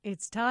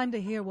It's time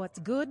to hear what's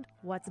good,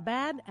 what's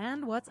bad,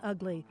 and what's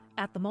ugly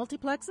at the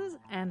multiplexes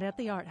and at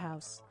the art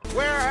house.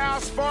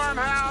 Warehouse,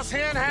 farmhouse,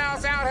 hen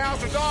house,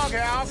 outhouse, or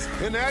doghouse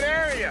in that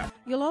area.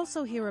 You'll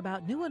also hear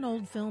about new and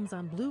old films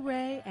on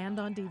Blu-ray and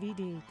on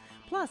DVD.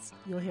 Plus,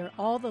 you'll hear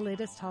all the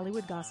latest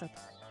Hollywood gossip.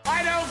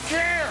 I don't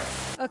care!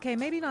 Okay,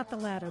 maybe not the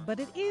latter, but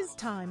it is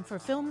time for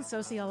Film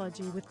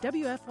Sociology with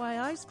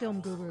WFYI's film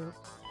guru.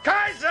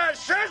 Kaiser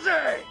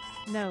Shizzy!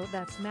 No,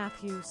 that's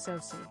Matthew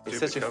Socey. It's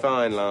such a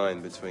fine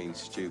line between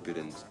stupid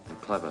and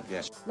clever,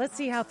 yes. Let's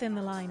see how thin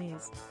the line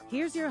is.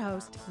 Here's your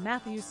host,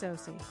 Matthew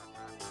Socey.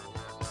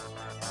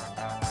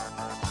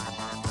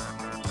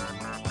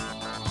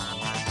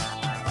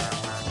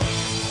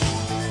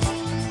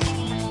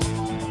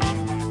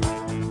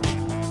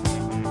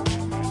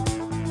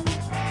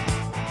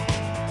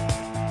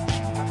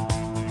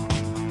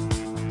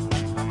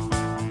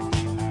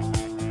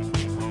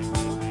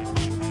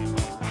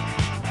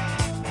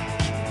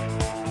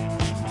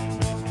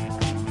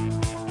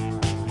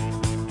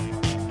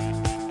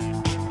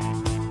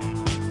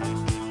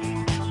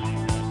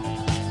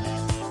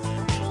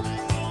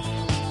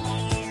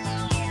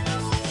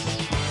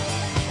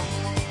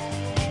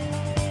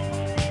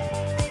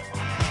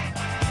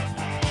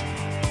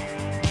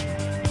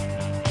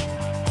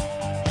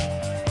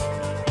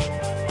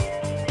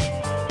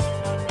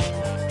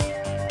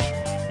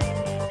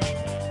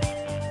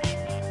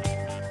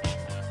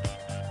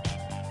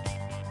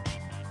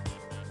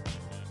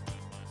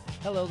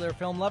 Hello there,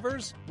 film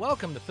lovers.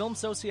 Welcome to Film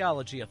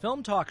Sociology, a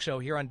film talk show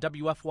here on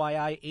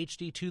WFYI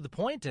HD to the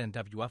Point and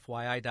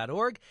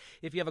WFYI.org.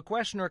 If you have a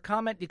question or a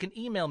comment, you can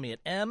email me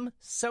at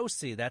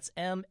msocey, that's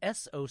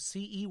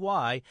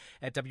M-S-O-C-E-Y,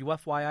 at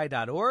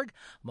WFYI.org.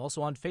 I'm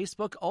also on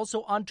Facebook,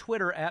 also on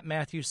Twitter at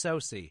Matthew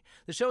Socey.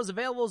 The show is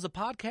available as a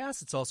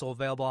podcast. It's also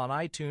available on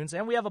iTunes,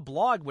 and we have a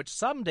blog, which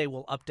someday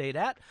we'll update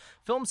at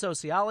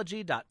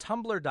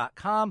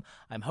filmsociology.tumblr.com.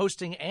 I'm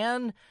hosting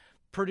and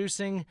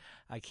producing.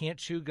 I can't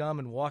chew gum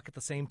and walk at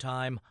the same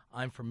time.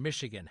 I'm from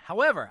Michigan.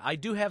 However, I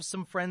do have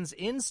some friends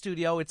in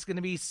studio. It's going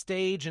to be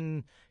stage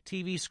and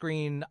TV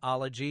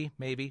screenology,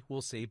 maybe.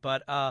 We'll see.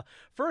 But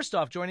first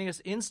off, joining us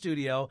in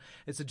studio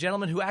is a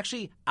gentleman who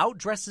actually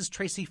outdresses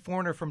Tracy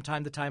Forner from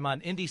time to time on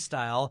Indie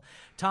Style,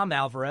 Tom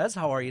Alvarez.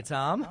 How are you,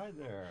 Tom? Hi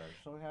there.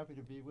 So happy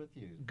to be with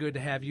you. Good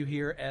to have you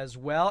here as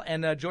well.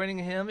 And joining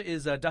him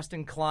is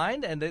Dustin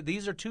Klein. And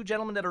these are two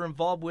gentlemen that are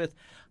involved with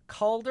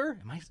CALDER.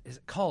 Is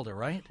it CALDER,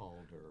 right?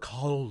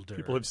 CALDER.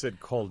 People have said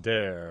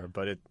CALDER,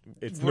 but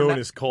it's known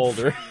as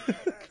CALDER.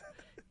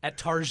 At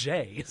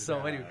Target.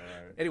 So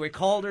anyway,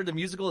 CALDER, the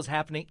musical, is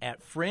happening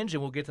at Fringe,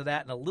 and we'll get to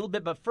that in a little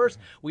bit. But first,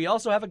 we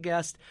also have a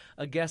guest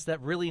that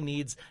really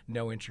needs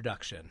no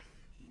introduction.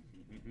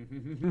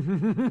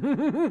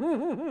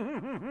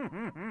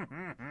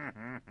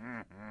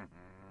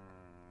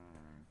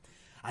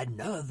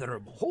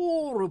 Another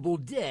horrible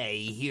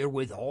day here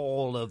with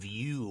all of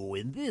you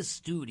in this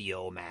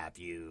studio,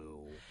 Matthew.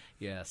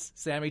 Yes,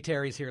 Sammy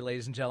Terry's here,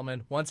 ladies and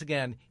gentlemen. Once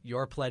again,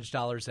 your pledge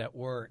dollars at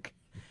work.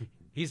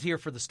 He's here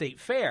for the state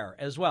fair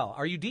as well.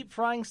 Are you deep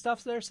frying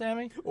stuff there,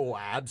 Sammy? Oh,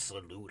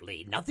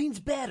 absolutely. Nothing's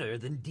better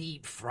than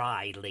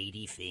deep-fried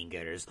lady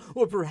fingers,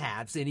 or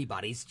perhaps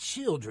anybody's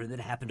children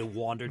that happen to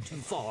wander too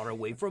far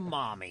away from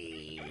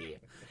mommy.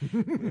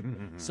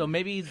 So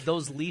maybe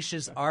those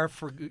leashes are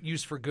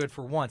used for good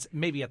for once.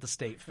 Maybe at the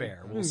state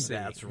fair. We'll see.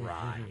 That's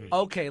right.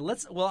 Okay,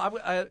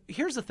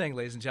 here's the thing,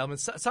 ladies and gentlemen.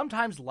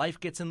 Sometimes life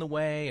gets in the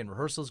way, and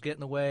rehearsals get in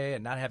the way,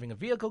 and not having a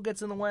vehicle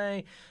gets in the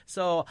way.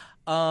 So,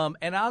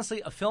 and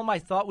honestly, a film I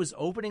thought was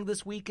opening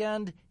this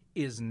weekend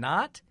is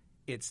not.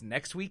 It's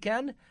next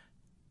weekend.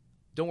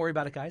 Don't worry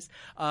about it, guys.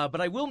 But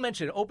I will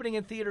mention, opening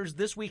in theaters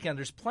this weekend,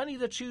 there's plenty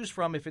to choose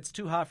from if it's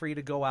too hot for you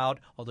to go out,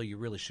 although you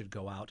really should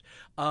go out.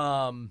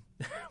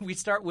 We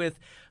start with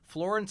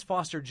Florence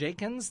Foster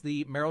Jenkins,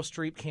 the Meryl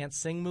Streep Can't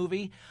Sing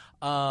movie.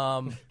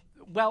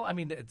 Well, I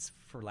mean, it's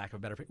for lack of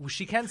a better –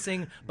 she can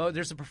sing, but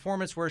there's a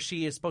performance where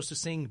she is supposed to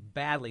sing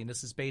badly, and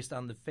this is based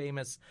on the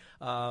famous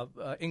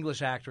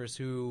English actress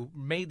who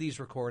made these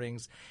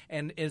recordings.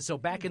 And so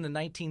back in the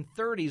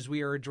 1930s,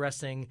 we are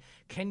addressing,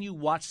 can you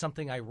watch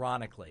something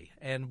ironically,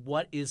 and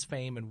what is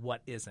fame and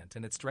what isn't?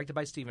 And it's directed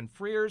by Stephen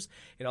Frears.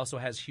 It also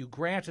has Hugh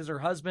Grant as her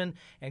husband,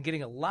 and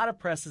getting a lot of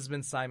press has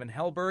been Simon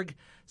Helberg,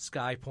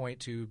 Sky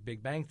Point to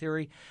Big Bang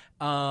Theory.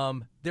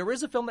 There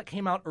is a film that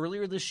came out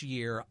earlier this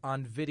year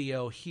on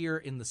video here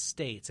in the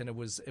States, and it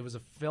was a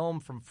film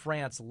from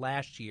France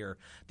last year,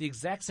 the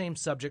exact same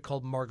subject,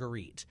 called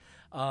Marguerite.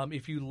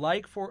 If you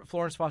like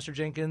Florence Foster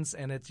Jenkins,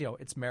 and it's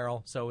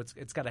Meryl, so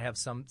it's got to have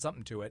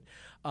something to it.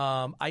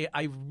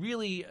 I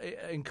really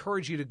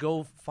encourage you to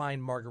go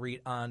find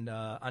Marguerite on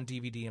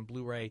DVD and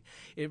Blu-ray.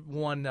 It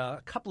won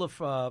a couple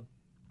of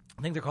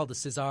I think they're called the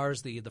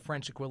Césars, the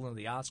French equivalent of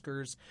the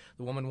Oscars.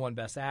 The woman won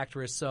Best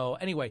Actress. So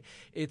anyway,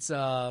 it's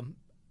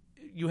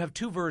you have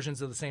two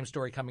versions of the same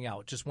story coming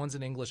out. Just one's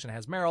in English and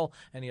has Meryl,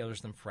 and the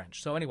other's in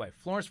French. So anyway,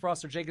 Florence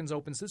Foster Jenkins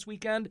opens this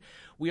weekend.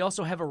 We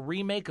also have a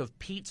remake of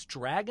Pete's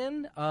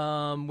Dragon,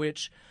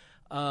 which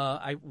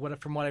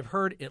From what I've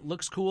heard, it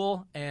looks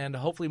cool, and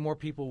hopefully more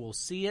people will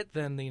see it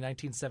than the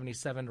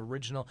 1977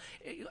 original.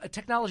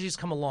 Technology has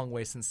come a long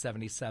way since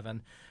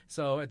 77.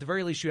 So at the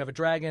very least, you have a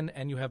dragon,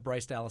 and you have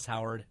Bryce Dallas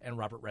Howard and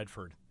Robert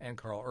Redford and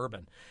Carl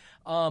Urban.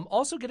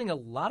 Also getting a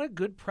lot of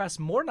good press,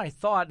 more than I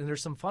thought, and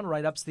there's some fun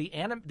write-ups.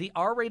 The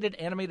R-rated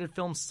animated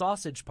film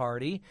Sausage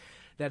Party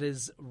that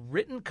is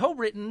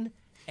co-written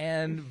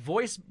and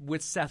voiced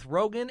with Seth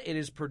Rogen. It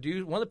is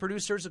produced. One of the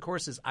producers, of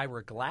course, is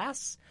Ira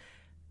Glass.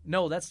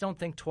 No, that's Don't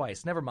Think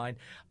Twice. Never mind.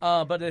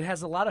 But it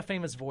has a lot of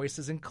famous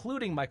voices,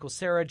 including Michael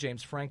Cera,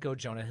 James Franco,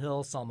 Jonah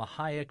Hill, Salma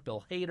Hayek,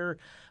 Bill Hader,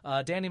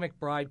 Danny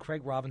McBride,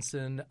 Craig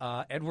Robinson,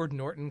 Edward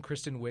Norton,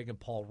 Kristen Wiig, and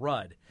Paul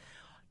Rudd.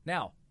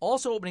 Now,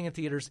 also opening in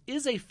theaters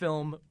is a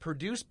film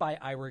produced by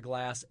Ira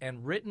Glass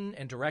and written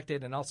and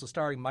directed and also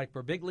starring Mike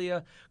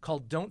Birbiglia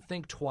called Don't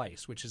Think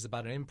Twice, which is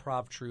about an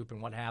improv troupe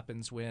and what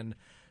happens when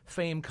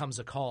fame comes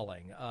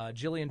a-calling.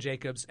 Gillian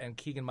Jacobs and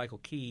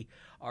Keegan-Michael Key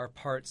are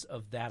parts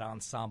of that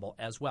ensemble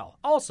as well.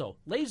 Also,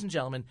 ladies and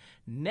gentlemen,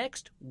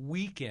 next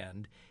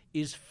weekend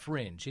is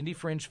Fringe, Indie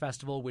Fringe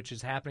Festival, which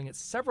is happening at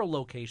several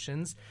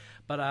locations.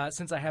 But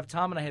since I have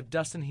Tom and I have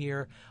Dustin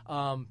here,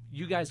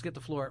 you guys get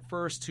the floor at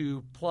first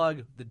to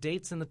plug the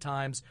dates and the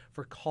times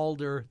for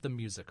Calder the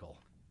Musical.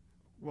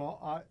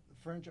 Well,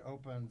 Fringe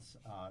opens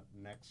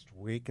next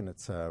week, and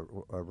it's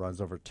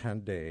runs over 10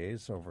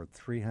 days, over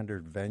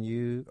 300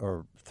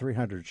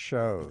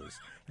 shows,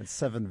 and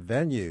 7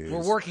 venues.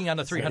 We're working on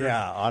the 300.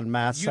 Yeah, on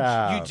Mass You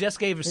Ave. just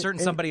gave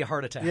somebody a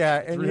heart attack.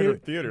 Yeah, and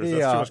 300 theaters.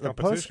 That's too much the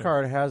competition.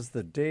 postcard has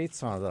the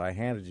dates on it that I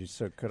handed you.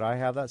 So could I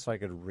have that so I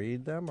could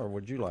read them, or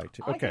would you like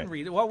to? I can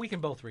read it. Well, we can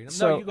both read them.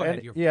 So, no, you go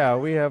ahead. Yeah,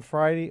 we have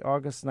Friday,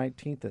 August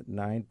 19th at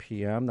 9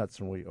 p.m.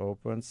 That's when we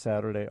open.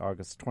 Saturday,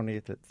 August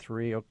 20th at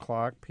 3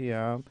 o'clock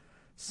p.m.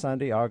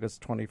 Sunday,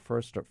 August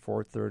 21st at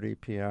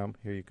 4:30 p.m.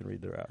 Here you can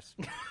read the rest.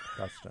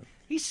 Dustin.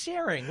 He's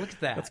sharing. Look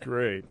at that. That's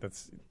great.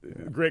 That's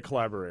a great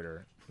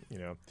collaborator.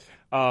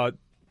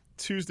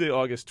 Tuesday,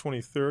 August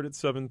 23rd at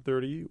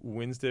 7:30.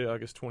 Wednesday,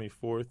 August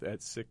 24th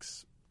at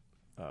 6.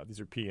 These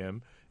are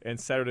p.m. And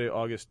Saturday,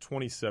 August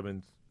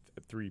 27th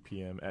at 3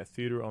 p.m. at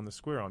Theater on the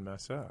Square on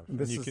Mass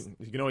Ave. You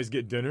can always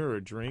get dinner or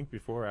a drink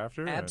before or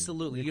after.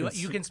 Absolutely.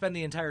 You can spend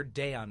the entire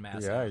day on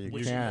Mass Yeah, Ave, you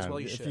which can. is well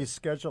you if should. you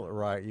schedule it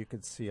right, you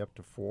could see up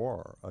to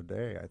 4 a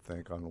day, I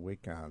think, on the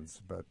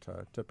weekends. But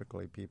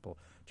typically people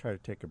try to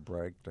take a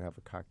break to have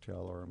a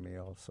cocktail or a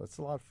meal. So it's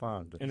a lot of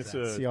fun to and it's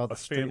see all the a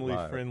street life.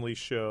 family-friendly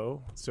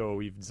show, so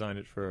we've designed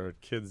it for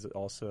kids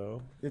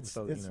also. It's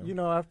So,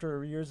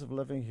 after years of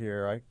living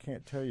here, I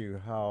can't tell you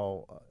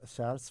how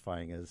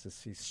satisfying it is to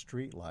see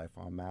street life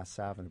on Mass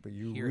Avenue. But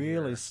you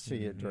really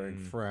see it during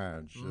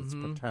Fringe. Its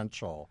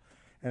potential.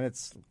 And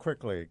it's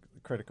quickly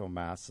critical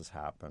mass has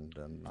happened,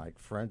 and like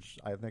Fringe,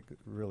 I think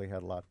really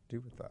had a lot to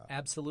do with that.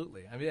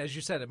 Absolutely. I mean, as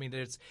you said,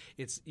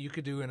 it's you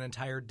could do an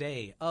entire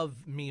day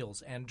of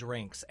meals and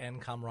drinks and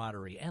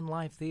camaraderie and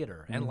live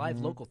theater and live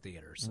local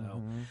theater.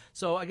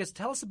 So I guess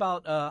tell us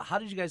about how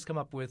did you guys come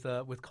up with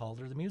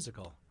Calder the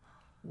Musical?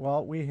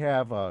 Well, we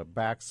have a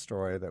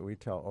backstory that we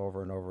tell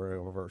over and over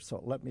and over.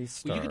 So let me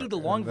start. Well, you can do the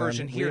long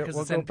version here because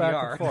it's we'll go NPR.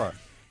 Back and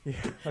forth. Yeah,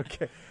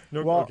 okay.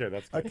 That's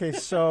good. Okay.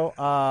 So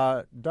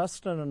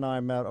Dustin and I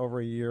met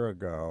over a year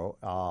ago.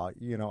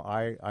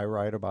 I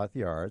write about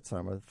the arts.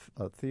 I'm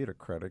a theater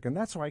critic, and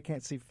that's why I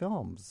can't see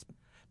films.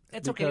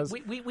 It's okay.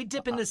 We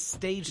dip into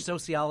stage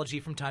sociology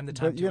from time to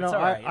time. But too. It's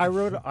all right.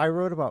 I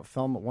wrote about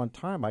film at one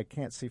time. I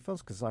can't see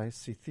films because I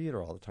see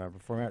theater all the time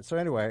before me. So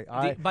anyway,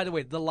 by the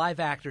way, the live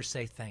actors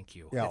say thank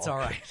you. Yeah, it's all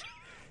right.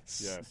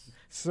 Yes.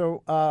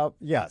 So,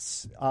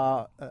 yes,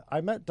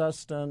 I met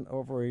Dustin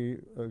over a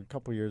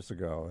couple years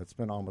ago. It's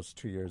been almost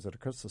 2 years at a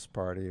Christmas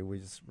party. We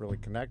just really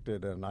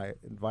connected, and I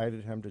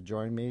invited him to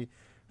join me.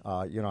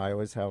 I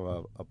always have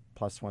a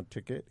 +1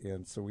 ticket,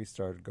 and so we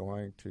started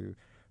going to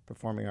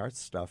performing arts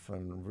stuff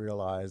and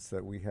realized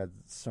that we had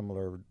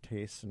similar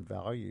tastes and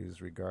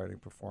values regarding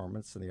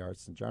performance and the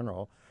arts in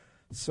general.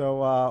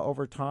 So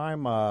over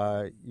time,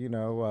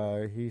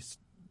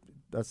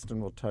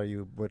 Dustin will tell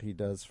you what he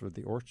does for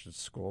the Orchard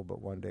School,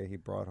 but one day he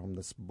brought home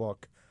this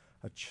book,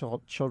 a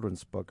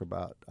children's book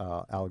about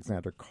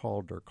Alexander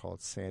Calder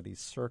called Sandy's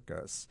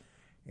Circus.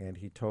 And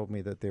he told me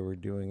that they were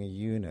doing a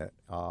unit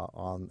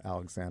on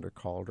Alexander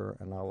Calder,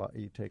 and I'll let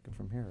you take it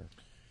from here.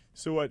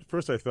 So at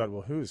first I thought,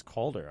 well, who is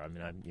Calder? I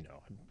mean,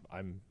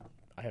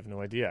 I have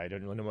no idea. I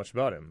don't really know much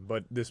about him.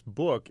 But this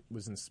book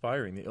was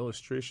inspiring. The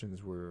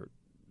illustrations were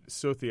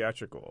so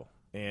theatrical.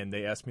 And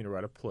they asked me to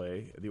write a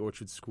play at the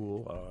Orchard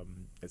School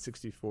at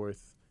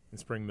 64th and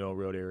Spring Mill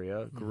Road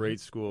area.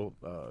 Great school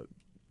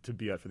to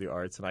be at for the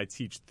arts. And I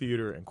teach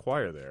theater and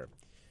choir there.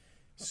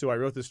 So I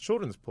wrote this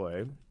children's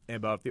play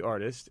about the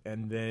artist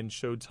and then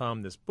showed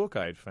Tom this book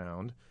I had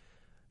found.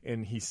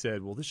 And he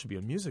said, well, this should be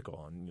a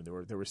musical. And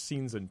there were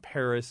scenes in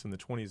Paris in the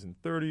 20s and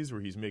 30s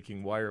where he's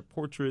making wire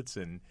portraits.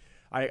 And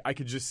I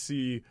could just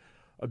see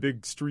a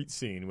big street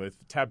scene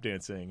with tap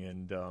dancing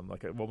and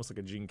almost like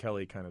a Gene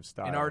Kelly kind of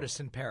style. An Artist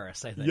in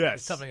Paris, I think.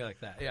 Yes. Something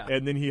like that, yeah.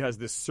 And then he has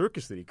this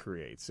circus that he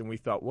creates. And we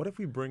thought, what if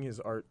we bring his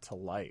art to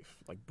life?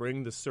 Like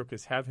bring the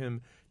circus, have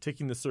him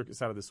taking the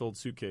circus out of this old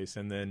suitcase,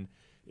 and then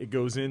it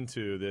goes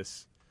into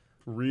this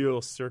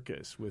real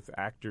circus with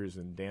actors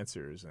and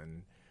dancers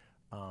and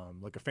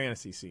like a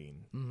fantasy scene.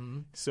 Mm-hmm.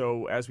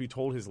 So as we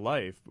told his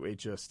life,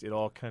 it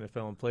all kind of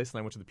fell in place. And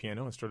I went to the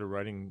piano and started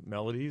writing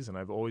melodies. And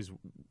I've always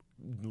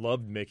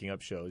loved making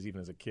up shows.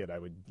 Even as a kid, I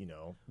would,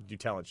 do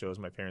talent shows.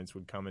 My parents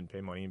would come and pay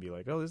money and be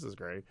like, "Oh, this is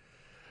great."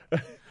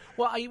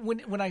 Well,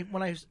 when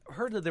I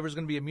heard that there was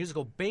going to be a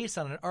musical based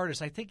on an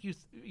artist, I think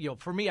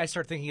for me, I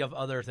start thinking of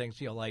other things,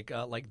 like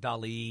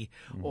Dali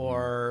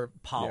or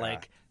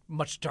Pollock. Yeah.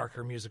 Much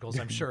darker musicals,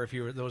 I'm sure, if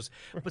you were those.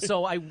 But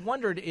so I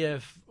wondered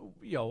if,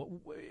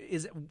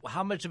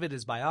 how much of it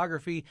is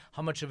biography,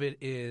 how much of it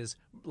is,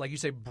 like you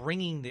say,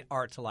 bringing the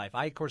art to life.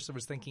 I, of course,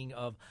 was thinking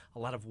of a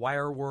lot of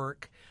wire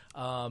work.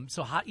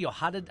 So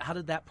how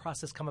did that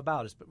process come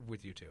about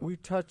with you two? We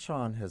touch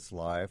on his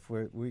life.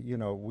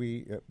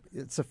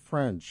 It's a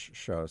Fringe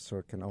show, so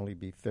it can only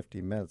be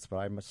 50 minutes. But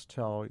I must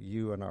tell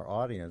you and our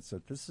audience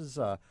that this is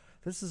a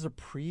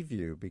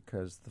preview,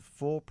 because the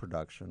full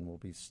production will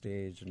be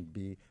staged and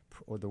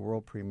the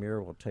world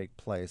premiere will take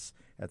place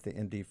at the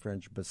Indie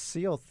Fringe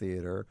Basile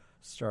Theater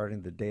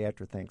starting the day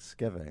after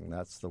Thanksgiving.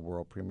 That's the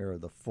world premiere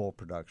of the full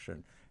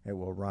production. It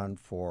will run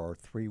for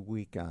 3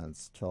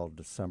 weekends till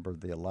December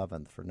the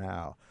 11th for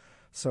now.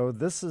 So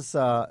this is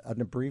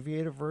an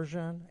abbreviated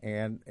version,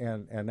 and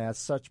as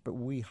such, but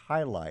we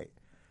highlight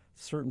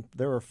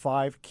there are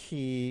 5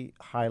 key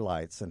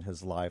highlights in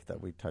his life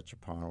that we touch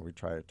upon, or we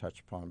try to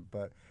touch upon.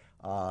 But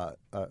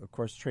of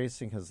course,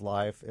 tracing his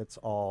life, it's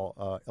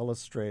all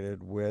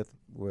illustrated with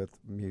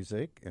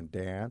music and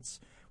dance.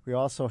 We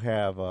also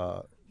have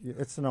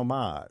it's an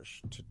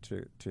homage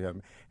to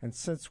him. And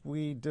since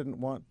we didn't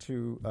want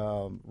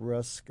to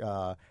risk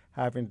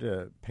having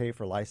to pay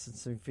for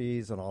licensing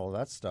fees and all of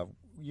that stuff,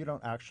 you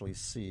don't actually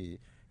see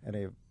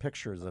any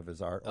pictures of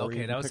his art.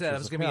 Okay, that was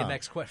going to be the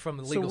next question from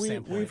the legal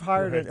standpoint. We've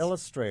hired an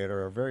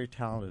illustrator, a very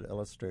talented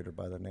illustrator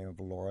by the name of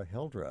Laura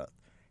Hildreth,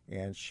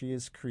 and she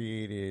has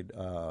created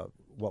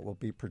what will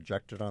be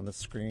projected on the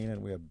screen.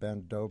 And we have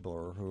Ben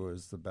Dobler, who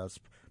is the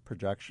best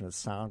projectionist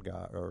sound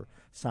guy or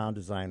sound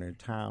designer in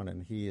town,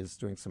 and he is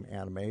doing some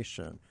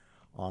animation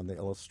on the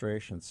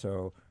illustration.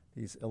 So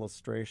these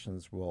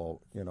illustrations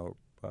will,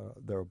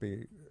 there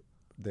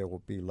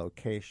will be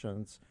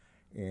locations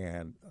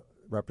and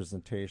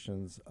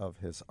representations of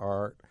his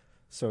art.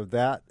 So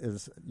that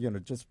is,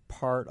 just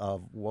part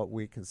of what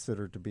we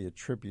consider to be a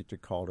tribute to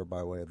Calder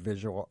by way of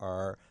visual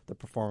art, the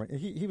performing.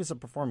 He was a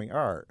performing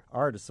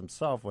artist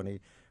himself.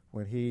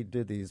 When he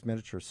did these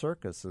miniature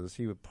circuses,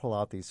 he would pull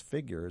out these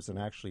figures and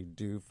actually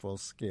do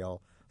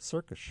full-scale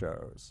circus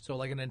shows. So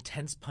like an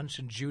intense Punch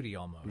and Judy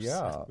almost.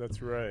 Yeah.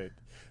 That's right.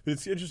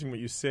 It's interesting what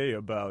you say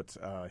about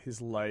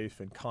his life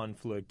and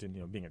conflict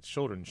and, being a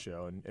children's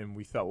show. And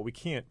we thought, well, we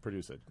can't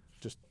produce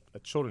just a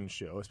children's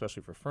show,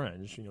 especially for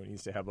Fringe. It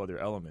needs to have other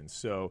elements.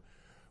 So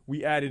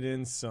we added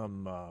in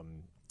some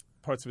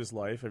parts of his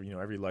life.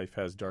 Every life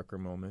has darker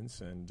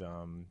moments, and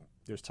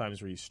there's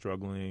times where he's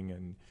struggling,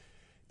 and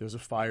there's a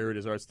fire at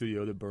his art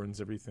studio that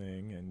burns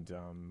everything.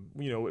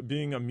 And,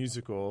 being a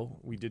musical,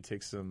 we did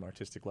take some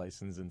artistic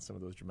license in some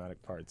of those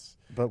dramatic parts.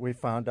 But we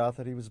found out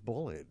that he was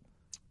bullied.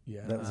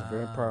 Yeah, that was a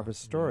very part of his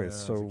story. Yeah,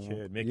 so as a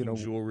kid, making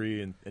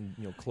jewelry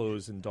and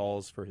clothes and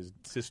dolls for his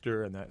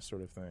sister and that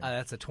sort of thing.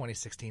 That's a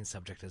 2016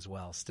 subject as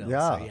well. Still,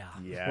 yeah. So,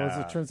 yeah. Well, as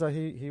it turns out,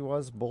 he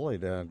was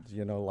bullied, and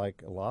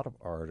like a lot of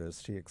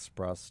artists, he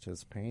expressed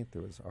his pain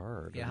through his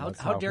art. Yeah.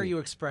 How dare you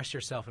express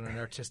yourself in an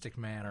artistic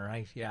manner?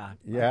 Right? Yeah.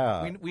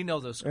 Yeah. We know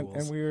those schools,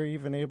 and we were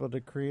even able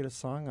to create a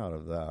song out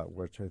of that,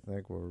 which I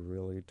think will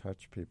really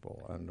touch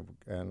people,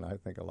 and I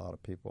think a lot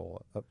of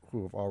people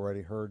who have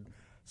already heard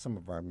some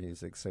of our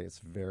music say it's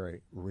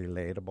very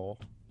relatable.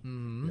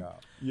 Mm-hmm.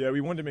 Yeah.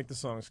 We wanted to make the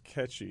songs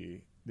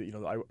catchy.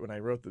 When I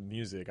wrote the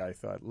music, I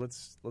thought,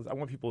 I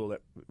want people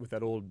with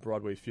that old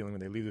Broadway feeling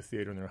when they leave the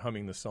theater and they're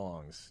humming the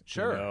songs.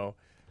 Sure.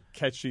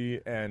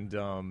 Catchy.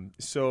 And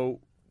so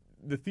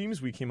the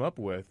themes we came up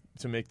with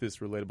to make this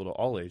relatable to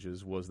all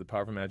ages was the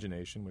power of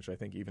imagination, which I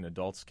think even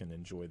adults can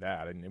enjoy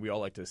that. And we all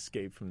like to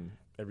escape from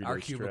everyday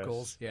our stress.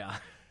 cubicles. Yeah.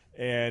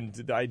 And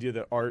the idea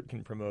that art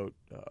can promote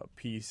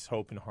peace,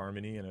 hope, and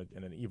harmony in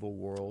an evil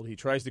world. He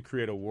tries to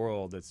create a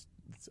world that's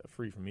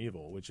free from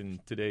evil, which in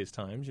today's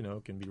times,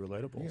 can be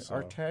relatable. Yeah, so.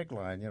 Our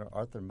tagline,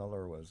 Arthur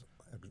Miller was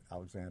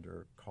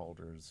Alexander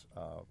Calder's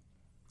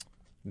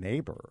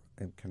neighbor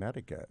in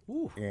Connecticut.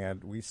 Ooh.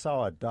 And we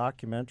saw a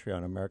documentary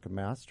on American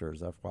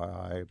Masters,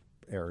 FYI,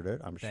 aired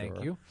it, I'm sure.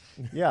 Thank you.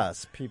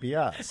 Yes,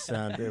 PBS,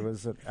 and it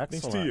was an excellent.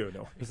 Thanks to you.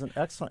 No. It was an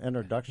excellent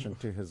introduction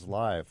to his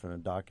life in a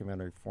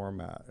documentary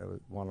format.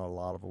 It won a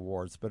lot of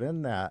awards, but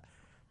in that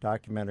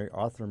documentary,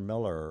 Arthur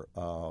Miller,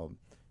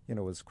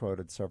 was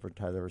quoted several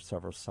times. There were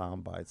several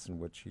sound bites in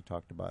which he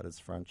talked about his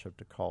friendship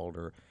to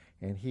Calder,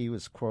 and he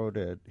was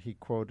quoted. We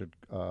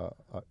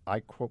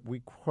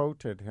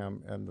quoted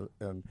him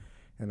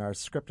in in our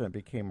script, and it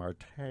became our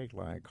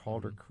tagline.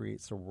 Calder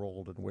creates a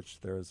world in which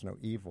there is no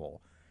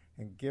evil.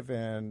 And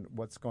given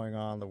what's going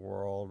on in the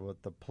world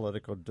with the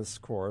political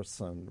discourse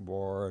and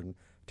war and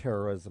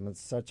terrorism and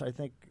such, I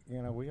think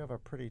we have a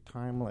pretty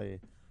timely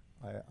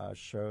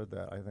show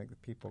that I think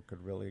that people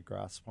could really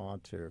grasp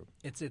onto.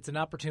 It's an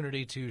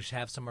opportunity to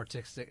have some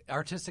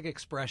artistic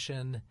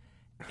expression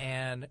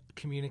and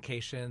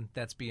communication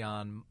that's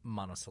beyond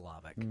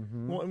monosyllabic.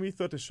 Well, and we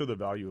thought to show the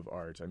value of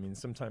art. I mean,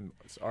 sometimes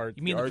art.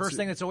 You mean the first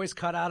thing that's always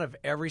cut out of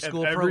every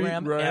school every,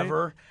 program right?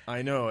 ever?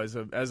 I know, as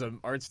an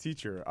arts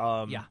teacher.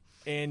 Yeah.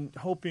 And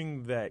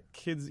hoping that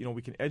kids,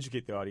 we can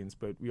educate the audience,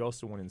 but we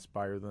also want to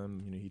inspire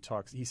them.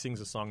 He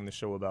sings a song in the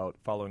show about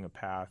following a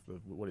path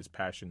of what his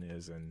passion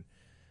is, and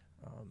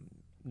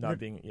not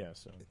being,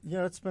 so.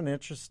 Yeah, it's been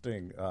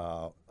interesting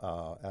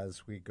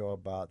as we go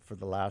about. For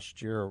the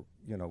last year,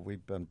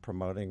 we've been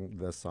promoting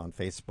this on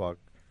Facebook.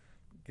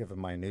 Given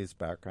my news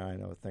background, I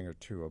know a thing or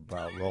two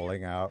about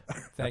rolling out.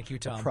 Thank you,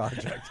 Tom.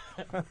 Project.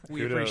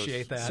 We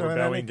appreciate that. So in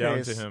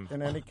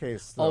any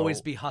case, though,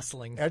 always be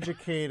hustling,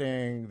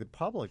 educating the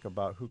public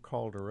about who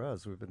Calder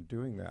is. We've been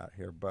doing that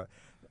here, but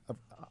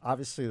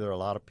obviously there are a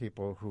lot of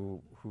people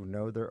who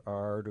know their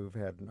art, who've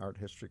had an art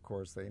history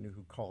course. They knew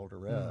who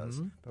Calder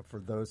is. But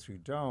for those who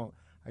don't,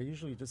 I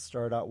usually just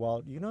start out.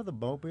 Well, the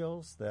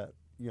mobiles that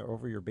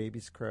over your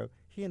baby's crib.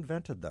 He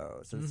invented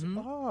those. It's,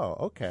 oh,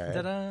 okay.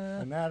 Ta-da.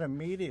 And that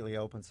immediately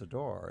opens the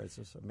door. It's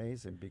just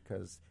amazing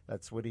because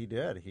that's what he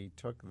did. He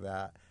took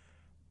that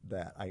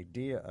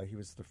idea. He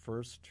was the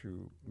first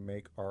to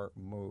make art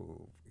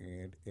move,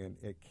 and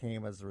it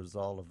came as a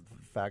result of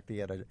the fact that he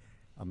had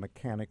a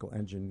mechanical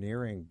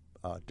engineering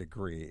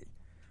degree,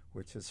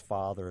 which his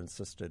father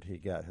insisted he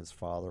get. His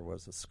father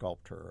was a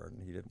sculptor,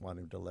 and he didn't want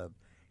him to live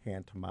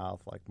hand to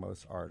mouth like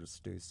most artists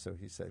do. So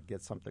he said,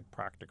 get something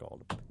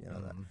practical,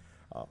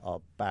 a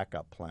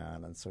backup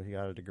plan. And so he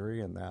got a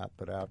degree in that.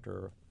 But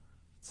after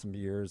some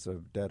years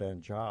of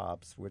dead-end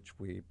jobs, which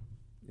we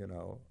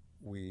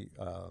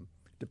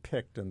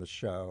depict in the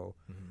show,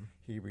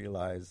 he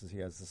realizes he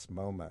has this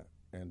moment.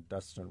 And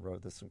Dustin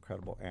wrote this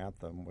incredible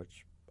anthem,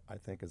 which I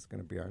think is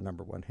going to be our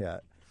number one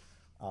hit.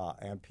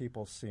 And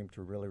people seem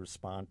to really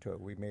respond to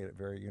it. We made it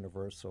very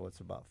universal.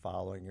 It's about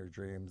following your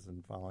dreams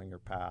and following your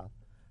path.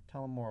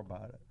 Tell them more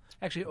about it.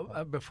 Actually,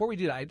 before we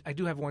do that, I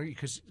do have one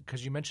because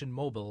you mentioned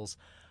mobiles.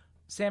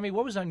 Sammy,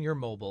 what was on your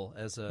mobile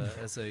as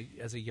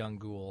a young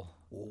ghoul?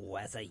 Oh,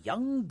 as a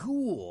young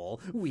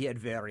ghoul, we had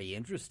very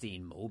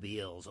interesting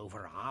mobiles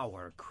over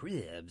our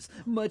cribs,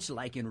 much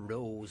like in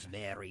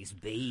Rosemary's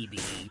Baby.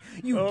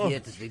 You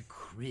get the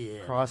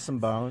crib. Cross and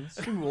bones?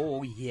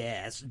 Oh,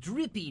 yes,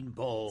 dripping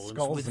bones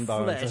Skulls with and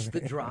bones. flesh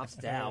that drops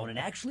down and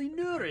actually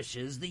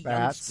nourishes the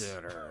Bats.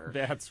 youngster.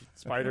 Bats,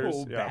 spiders.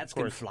 Oh, yeah, bats of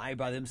can course. fly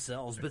by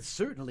themselves, but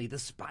certainly the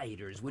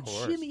spiders would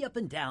shimmy up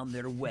and down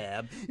their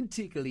web,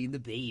 tickling the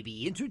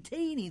baby,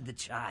 entertaining the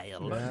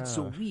child,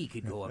 so we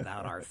could go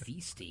about our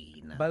feasting.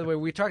 By the way,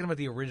 we're talking about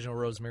the original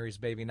Rosemary's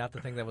Baby, not the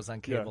thing that was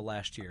on cable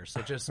last year.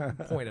 So just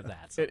point of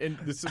that. So. And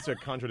this is a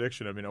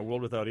contradiction. I mean, a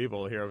world without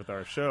evil here with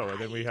our show, and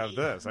then we have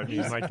this. I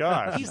mean, my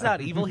gosh. He's not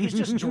evil. He's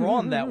just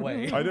drawn that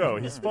way. I know.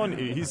 He's fun.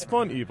 He's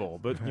fun evil,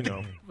 but, we Wait,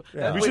 should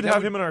that have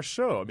would- him in our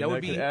show. I mean, that would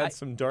that be- could add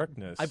some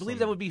darkness. I believe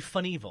that would be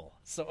fun evil.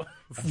 So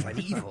Fun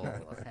evil,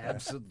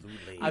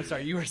 absolutely. I'm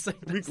sorry, you were saying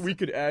we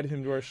could add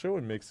him to our show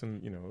and make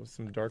some,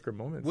 some darker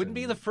moments. wouldn't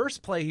be the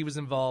first play he was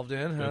involved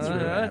in.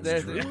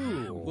 That's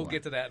true. We'll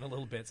get to that in a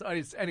little bit. So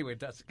anyway,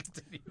 Dustin,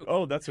 continue.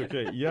 Oh, that's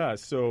okay. Yeah.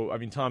 So, I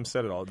mean, Tom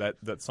said it all.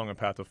 That song, "A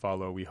Path to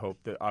Follow." We hope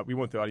that we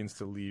want the audience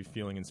to leave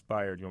feeling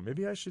inspired.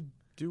 Maybe I should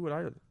do what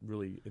I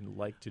really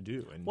like to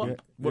do, and what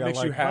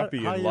makes you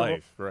happy in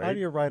life, right? How do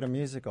you write a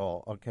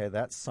musical? Okay,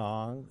 that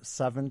song,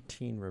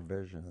 17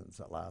 revisions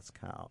at last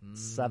count.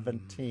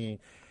 17.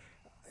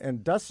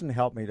 And Dustin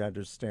helped me to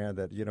understand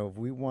that, if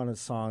we want a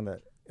song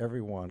that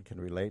everyone can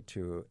relate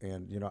to,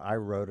 and, I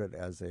wrote it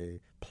as a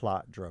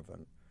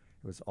plot-driven.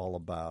 It was all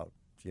about,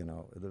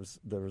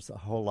 there was a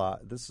whole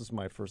lot. This is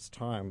my first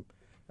time,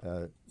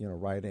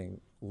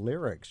 writing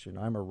lyrics.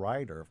 I'm a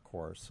writer, of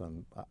course,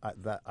 and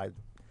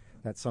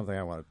that's something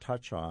I want to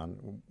touch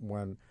on.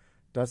 When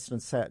Dustin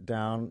sat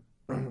down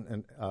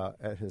and,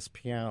 at his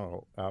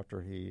piano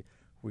after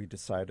we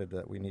decided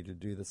that we need to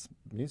do this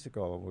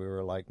musical, we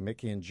were like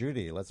Mickey and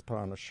Judy, let's put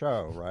on a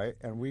show, right?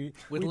 And we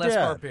less did.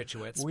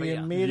 barbiturates. We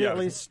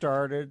immediately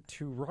started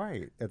to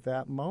write at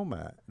that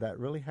moment. That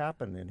really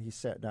happened, and he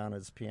sat down at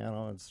his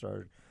piano and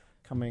started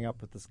coming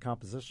up with this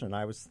composition.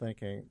 I was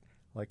thinking,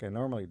 like I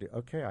normally do,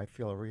 okay, I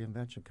feel a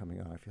reinvention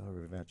coming on.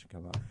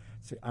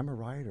 See, I'm a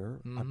writer.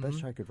 I bet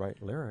you I could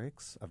write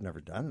lyrics. I've never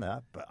done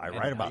that, but I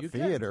write about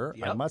theater.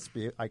 Yep.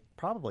 I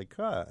probably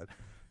could.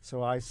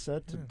 So I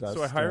said to Dustin.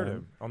 So I hired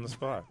him on the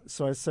spot.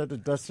 So I said to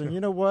Dustin, you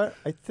know what?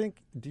 I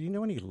think, do you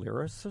know any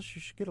lyricists?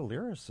 You should get a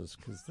lyricist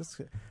because this.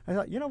 I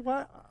thought, you know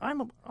what?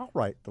 I'll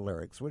write the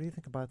lyrics. What do you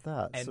think about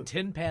that? And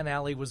Tin Pan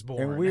Alley was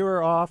born. And we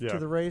were off Yeah. to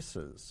the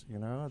races.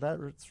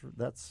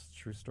 That's a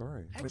true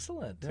story.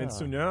 Excellent. Yeah. And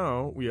so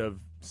now we have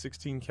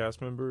 16 cast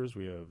members.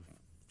 We have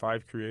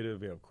 5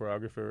 creative,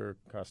 choreographer,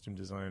 costume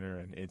designer,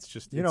 and it's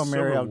just You it's know so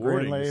Marielle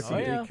rewarding Greenlee to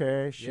from see.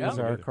 DK. She's Yeah.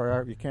 our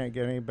choreographer. You can't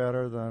get any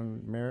better than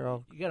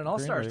Marielle. You got an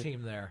all-star Greenlee.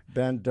 team there.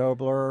 Ben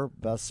Dobler,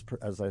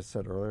 as I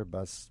said earlier,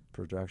 best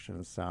projection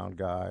and sound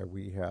guy.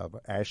 We have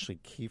Ashley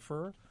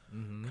Kiefer,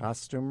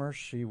 costumer.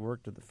 She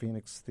worked at the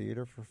Phoenix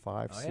Theater for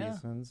 5 yeah?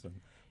 seasons. And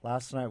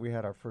last night we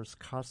had our first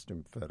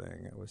costume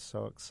fitting. It was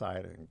so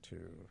exciting to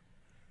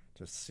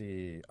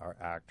see our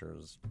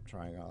actors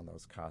trying on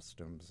those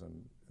costumes,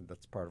 and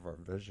that's part of our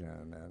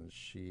vision. And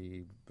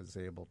she was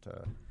able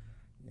to,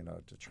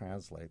 to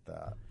translate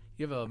that.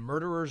 You have a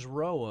murderer's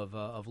row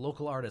of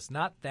local artists.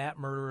 Not that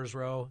murderer's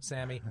row,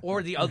 Sammy,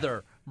 or the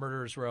other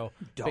murderer's row.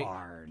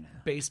 Darn.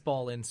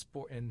 Baseball and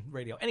sport and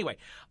radio. Anyway,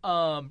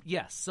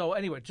 yes. So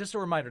anyway, just a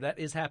reminder, that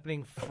is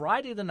happening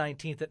Friday the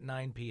 19th at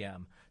 9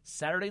 p.m.,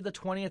 Saturday the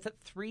 20th at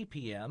 3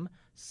 p.m.,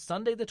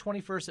 Sunday the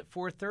 21st at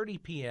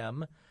 4:30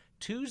 p.m.,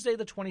 Tuesday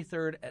the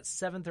 23rd at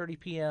 7:30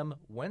 p.m.,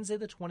 Wednesday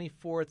the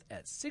 24th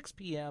at 6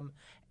 p.m.,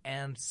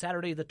 and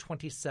Saturday the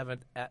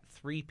 27th at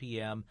 3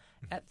 p.m.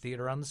 at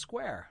Theater on the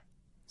Square.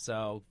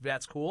 So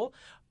that's cool.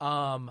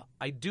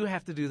 I do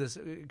have to do this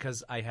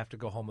because I have to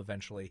go home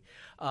eventually.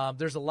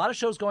 There's a lot of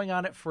shows going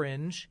on at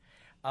Fringe.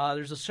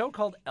 There's a show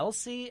called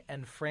Elsie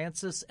and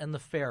Francis and the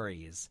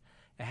Fairies.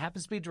 It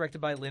happens to be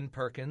directed by Lynn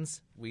Perkins.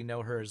 We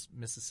know her as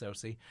Mrs.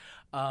 Socey.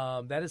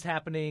 That is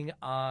happening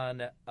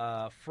on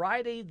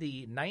Friday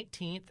the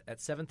 19th at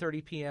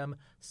 7:30 p.m.,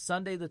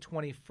 Sunday the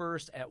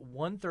 21st at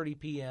 1:30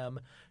 p.m.,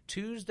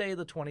 Tuesday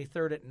the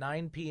 23rd at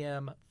 9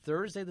 p.m.,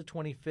 Thursday the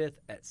 25th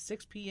at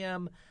 6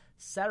 p.m.,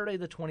 Saturday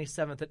the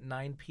 27th at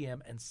 9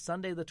 p.m., and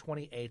Sunday the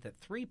 28th at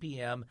 3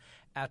 p.m.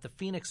 at the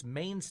Phoenix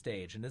Main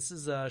Stage. And this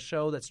is a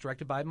show that's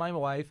directed by my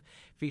wife,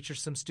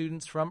 features some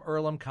students from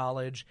Earlham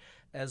College,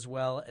 as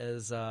well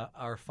as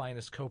our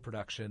finest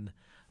co-production,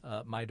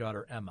 my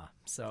daughter Emma.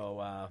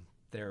 So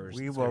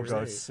we will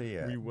go see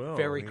it. We will.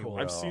 Very We cool. will.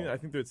 I've seen. I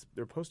think there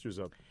are posters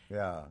up.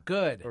 Yeah.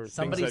 Good. Or things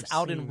Somebody's I've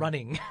out seen. and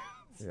running.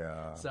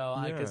 Yeah.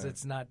 So because Yeah.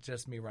 it's not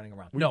just me running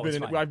around. We've No, been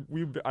it's in,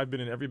 fine. I've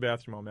been in every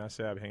bathroom on Mass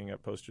Ave hanging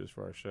up posters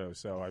for our show.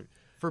 So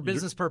For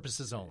business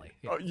purposes only.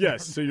 Yeah.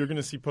 yes, so you're going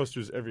to see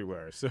posters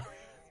everywhere. So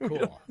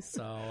Cool.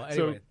 So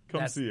anyway,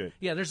 come see it.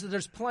 Yeah,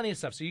 there's plenty of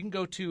stuff. So you can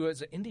go to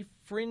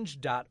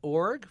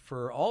indiefringe.org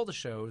for all the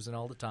shows and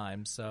all the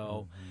times.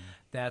 So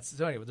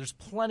anyway, there's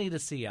plenty to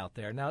see out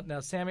there. Now,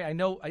 Sammy, I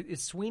know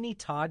is Sweeney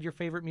Todd your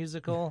favorite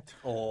musical?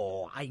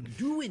 Oh, I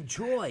do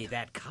enjoy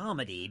that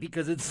comedy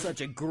because it's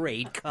such a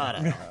great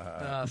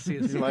cut-up. See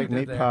You like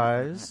meat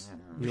pies?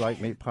 You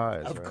like meat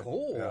pies, Of right?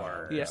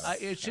 course. Yeah,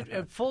 it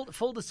should.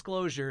 Full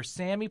disclosure: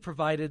 Sammy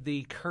provided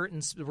the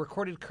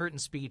recorded curtain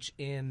speech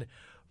in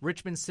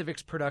Richmond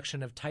Civic's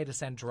production of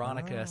Titus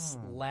Andronicus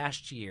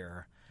last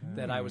year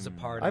that I was a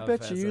part I of.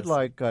 bet you'd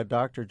like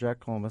Dr.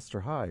 Jekyll and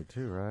Mr. Hyde,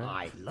 too, right?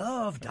 I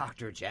love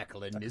Dr.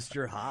 Jekyll and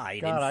Mr.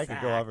 Hyde. God, In I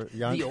could go fact, over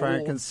Young the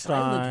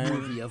Frankenstein. old silent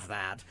movie of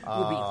that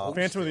will be hosted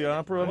Phantom of the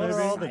Opera, on What are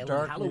maybe? all the Silent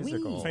dark Halloween.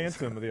 musicals?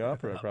 Phantom of the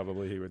Opera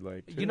probably he would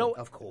like. Too. You know,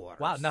 Of course.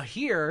 Wow. Now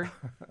here,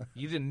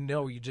 you didn't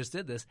know you just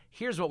did this.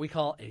 Here's what we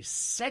call a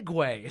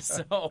segue.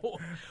 So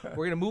we're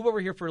going to move over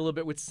here for a little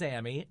bit with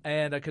Sammy,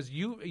 and because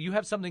you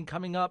have something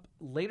coming up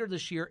later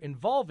this year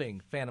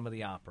involving Phantom of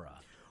the Opera.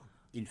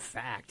 In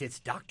fact, it's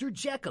Dr.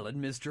 Jekyll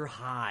and Mr.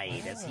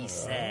 Hyde, as he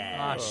said.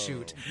 Ah,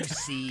 shoot. You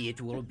see,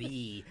 it will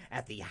be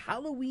at the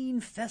Halloween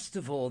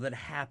festival that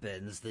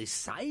happens, the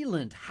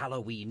silent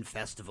Halloween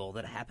festival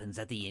that happens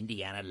at the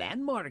Indiana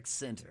Landmark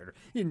Center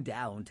in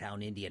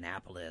downtown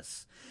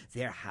Indianapolis.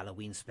 Their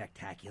Halloween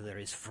spectacular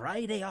is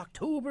Friday,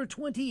 October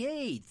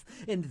 28th,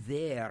 and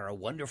there a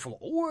wonderful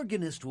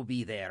organist will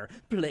be there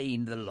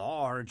playing the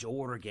large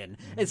organ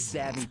as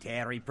Sammy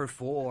Terry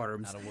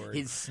performs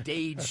his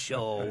stage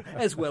show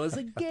as well as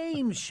a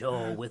game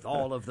show with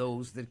all of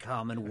those that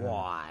come and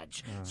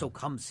watch. So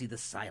come see the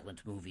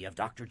silent movie of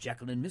Dr.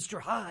 Jekyll and Mr.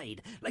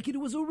 Hyde like it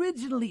was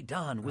originally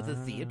done with a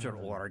theater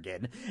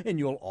organ. And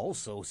you'll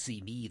also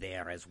see me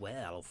there as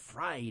well,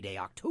 Friday,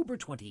 October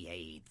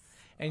 28th.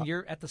 And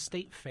you're at the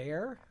State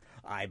Fair?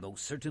 I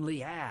most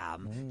certainly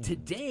am.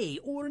 Today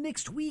or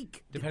next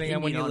week, Depending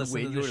on when you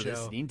listen to the you're show.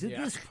 listening to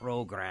Yeah. this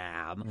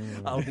program.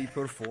 I'll be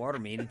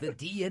performing at the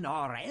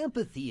DNR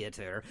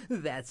Amphitheater.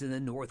 That's in the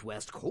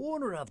northwest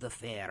corner of the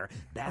fair,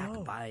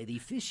 back by the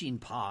fishing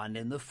pond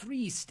and the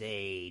free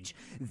stage.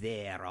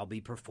 There I'll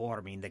be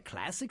performing the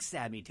classic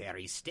Sammy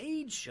Terry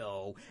stage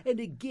show and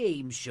a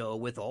game show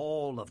with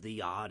all of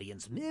the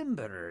audience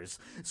members.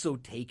 So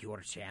take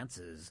your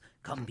chances.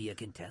 Come be a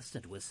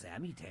contestant with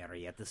Sammy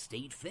Terry at the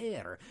State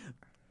Fair.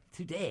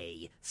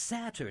 Today,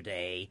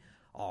 Saturday,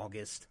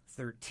 August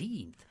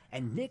 13th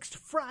And next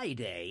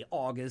Friday,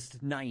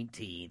 August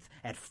 19th,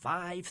 at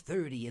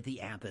 5:30 at the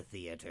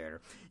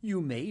amphitheater, you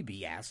may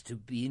be asked to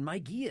be in my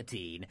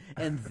guillotine,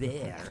 and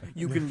there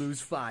you can lose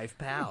 5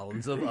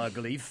 pounds of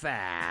ugly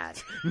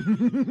fat.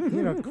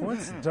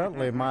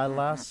 Coincidentally, my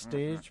last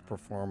stage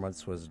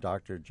performance was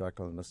Dr.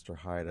 Jekyll and Mr.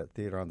 Hyde at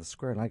Theater on the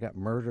Square, and I got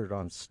murdered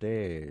on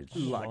stage.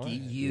 Lucky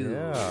you.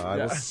 Yeah, I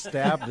was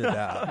stabbed to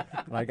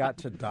death, and I got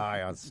to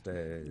die on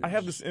stage. I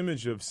have this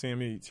image of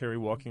Sammy Terry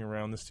walking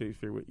around the state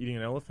fair eating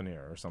an elephant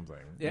ear or something.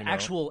 Yeah,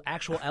 actual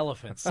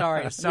elephant.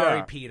 Sorry,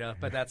 PETA,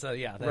 but that's that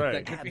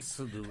Right. could be.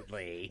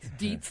 Absolutely.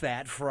 Deep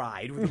fat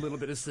fried with a little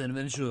bit of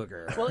cinnamon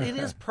sugar. Well, it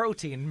is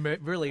protein,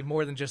 really,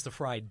 more than just the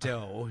fried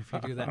dough, if you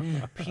do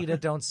that. PETA,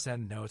 don't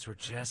send notes. We're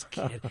just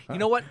kidding. You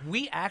know what?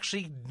 We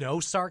actually know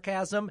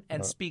sarcasm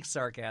and speak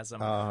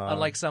sarcasm,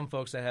 unlike some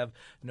folks that have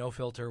no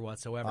filter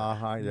whatsoever.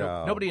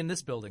 Yeah. Nobody in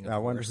this building, of I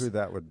wonder course. who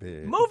that would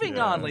be. Moving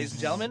on, ladies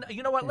and gentlemen.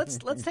 You know what?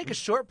 Let's take a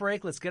short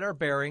break. Let's get our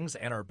bearings.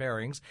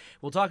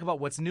 We'll talk about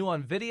what's new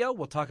on video.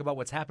 We'll talk about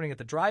what's happening at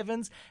the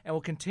drive-ins, and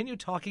we'll continue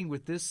talking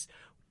with this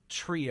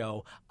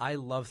trio. I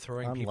love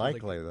throwing people.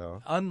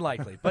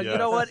 Unlikely, but you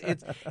know what?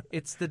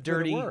 It's the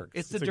dirty.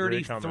 It's the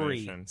dirty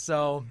 3.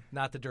 So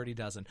not the dirty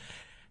dozen.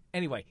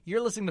 Anyway,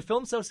 you're listening to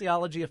Film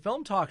Sociology, a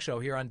film talk show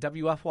here on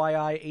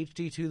WFYI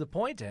HD to the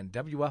Point and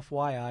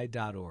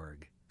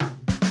WFYI.org.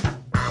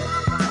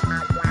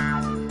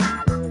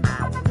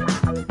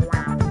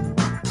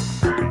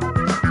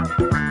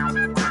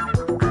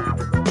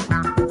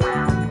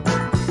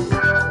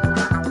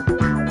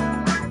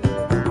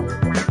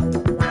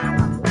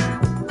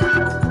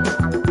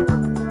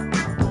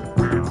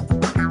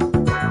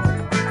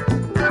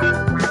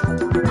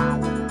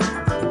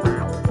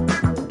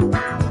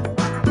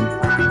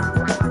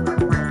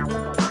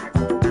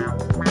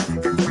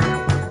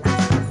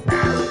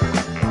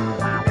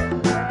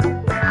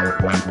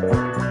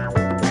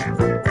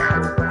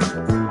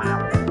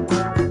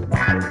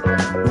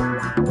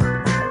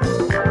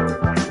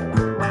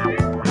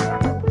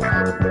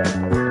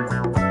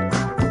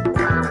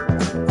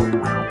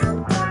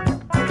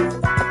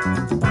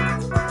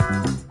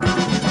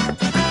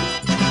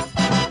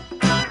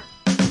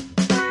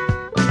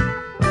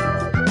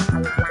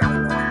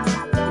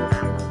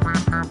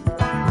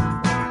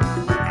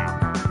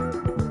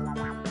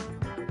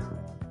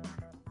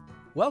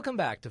 Welcome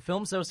back to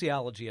Film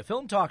Sociology, a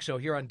film talk show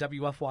here on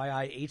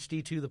WFYI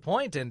HD to the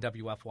Point and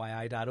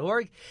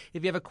WFYI.org.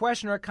 If you have a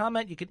question or a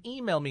comment, you can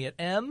email me at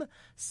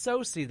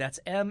msocey, that's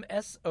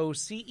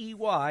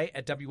MSOCEY,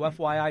 at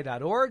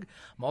WFYI.org.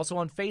 I'm also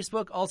on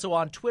Facebook, also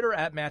on Twitter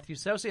at Matthew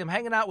Socey. I'm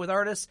hanging out with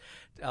artists,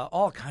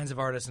 all kinds of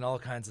artists and all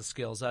kinds of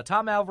skills.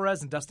 Tom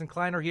Alvarez and Dustin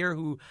Klein are here,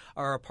 who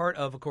are a part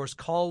of course,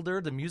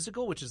 CALDER, the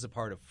musical, which is a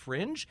part of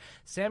Fringe.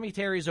 Sammy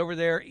Terry's over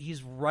there.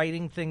 He's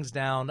writing things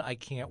down. I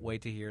can't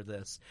wait to hear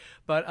this.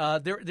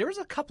 But there's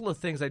a couple of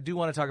things I do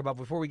want to talk about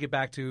before we get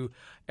back to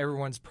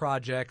everyone's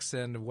projects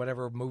and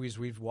whatever movies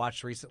we've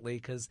watched recently,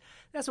 because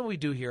that's what we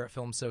do here at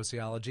Film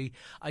Sociology.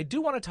 I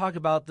do want to talk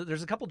about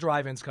there's a couple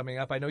drive-ins coming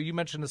up. I know you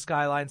mentioned the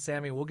Skyline,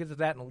 Sammy. We'll get to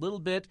that in a little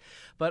bit.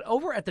 But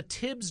over at the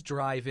Tibbs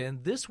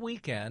Drive-In this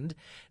weekend,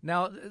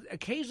 now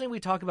occasionally we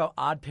talk about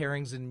odd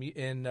pairings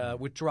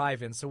with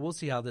drive-ins, so we'll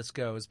see how this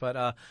goes.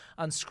 But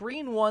on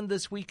Screen 1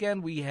 this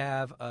weekend, we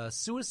have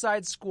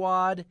Suicide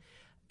Squad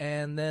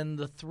and then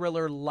the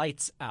thriller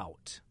Lights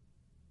Out.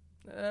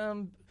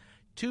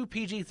 2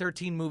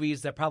 PG-13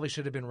 movies that probably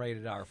should have been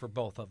rated R for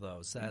both of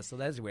those. So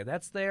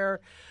that's there.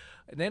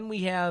 And then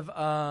we have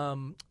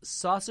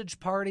Sausage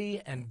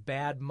Party and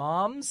Bad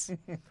Moms.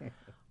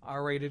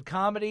 R-rated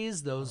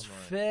comedies. Those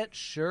fit,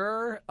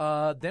 sure.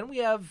 Then we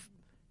have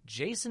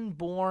Jason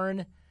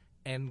Bourne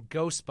and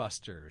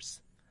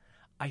Ghostbusters.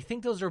 I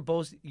think those are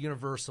both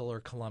Universal or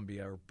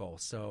Columbia or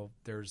both, so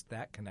there's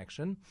that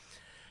connection.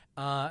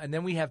 And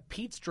then we have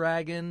Pete's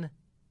Dragon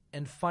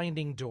and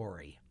Finding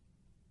Dory.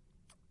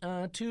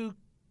 2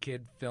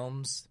 kid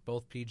films,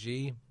 both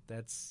PG.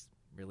 That's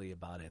really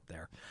about it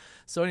there.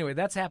 So anyway,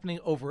 that's happening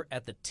over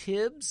at the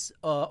Tibbs.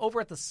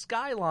 Over at the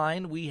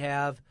Skyline, we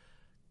have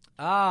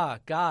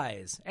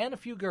guys and a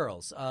few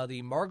girls.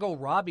 The Margot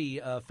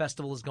Robbie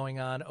festival is going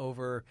on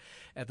over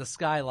at the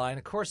Skyline.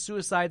 Of course,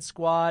 Suicide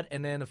Squad,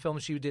 and then a film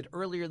she did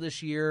earlier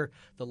this year,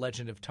 The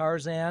Legend of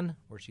Tarzan,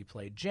 where she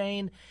played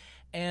Jane.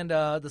 And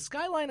the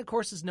Skyline, of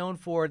course, is known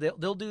for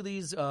they'll do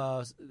these.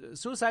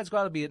 Suicide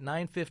Squad will be at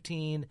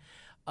 9:15.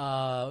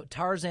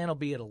 Tarzan will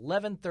be at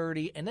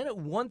 11:30, and then at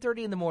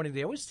 1:30 in the morning,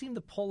 they always seem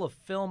to pull a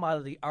film out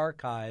of the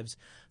archives.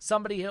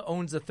 Somebody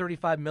owns a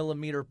 35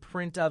 millimeter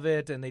print of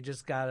it, and they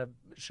just gotta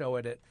show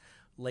it at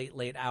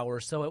late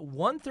hours. So at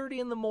 1:30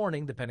 in the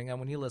morning, depending on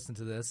when you listen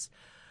to this,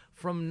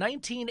 from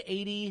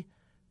 1980,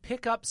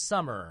 Pickup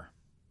Summer,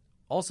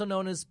 also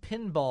known as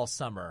Pinball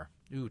Summer.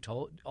 Ooh,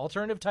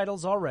 alternative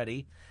titles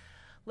already.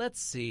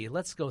 Let's see.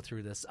 Let's go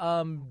through this.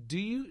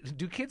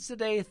 Do kids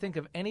today think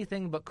of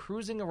anything but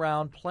cruising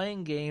around,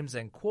 playing games,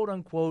 and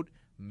quote-unquote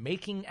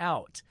making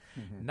out?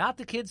 Mm-hmm. Not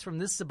the kids from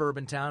this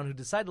suburban town who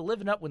decide to live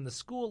it up when the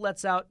school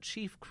lets out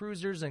Chief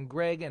Cruisers and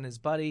Greg and his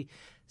buddy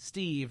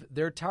Steve,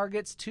 their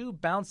targets 2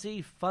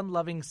 bouncy,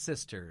 fun-loving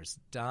sisters,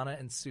 Donna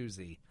and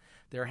Susie.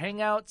 Their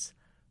hangouts,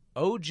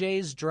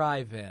 OJ's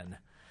Drive-In,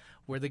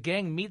 where the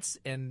gang meet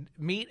and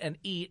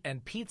eat,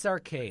 and Pete's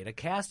Arcade, a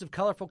cast of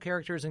colorful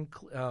characters.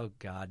 Oh,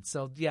 God.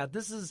 So, yeah,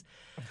 this is...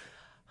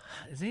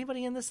 Is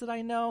anybody in this that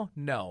I know?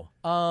 No.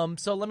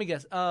 So let me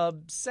guess.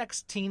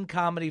 Sex teen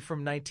comedy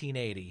from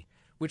 1980,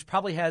 which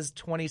probably has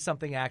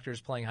 20-something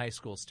actors playing high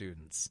school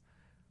students.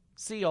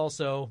 See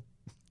also...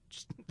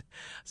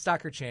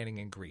 Stockard Channing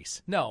in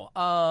Grease. No.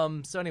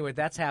 So anyway,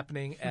 that's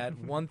happening at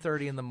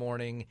 1:30 in the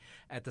morning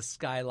at the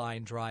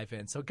Skyline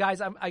Drive-In. So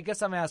guys, I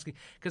guess I'm asking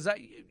because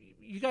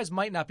you guys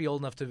might not be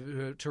old enough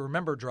to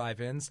remember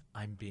drive-ins.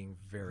 I'm being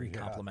very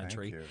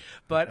complimentary,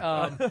 but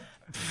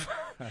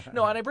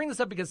no. And I bring this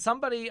up because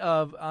somebody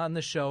on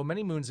the show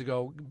many moons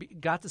ago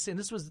got to see, and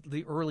this was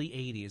the early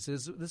 '80s.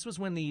 This was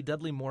when the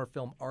Dudley Moore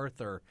film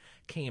Arthur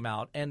came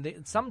out,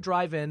 and some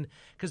drive-in,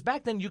 because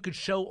back then you could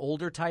show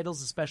older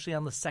titles, especially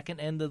on the second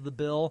end of the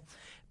bill,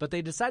 but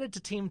they decided to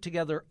team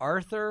together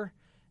Arthur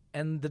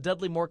and the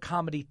Dudley Moore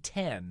comedy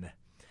 10.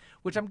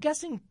 Which I'm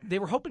guessing they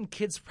were hoping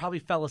kids probably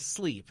fell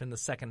asleep in the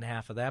second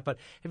half of that. But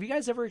have you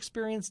guys ever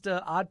experienced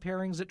odd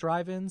pairings at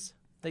drive-ins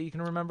that you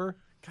can remember?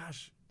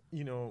 Gosh,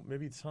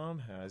 maybe Tom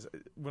has.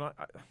 When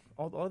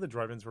all the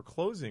drive-ins were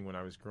closing when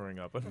I was growing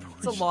up.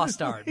 It's a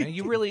lost art, man.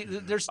 You really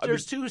there's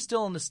 2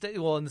 still in the state.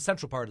 Well, in the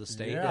central part of the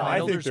state. Yeah,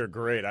 I think they're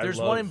great. There's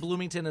one in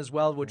Bloomington as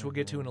well, which we'll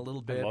get to in a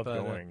little bit. I love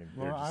going.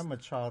 Well, I'm a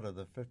child of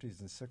the 50s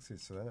and 60s,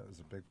 so that was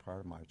a big part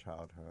of my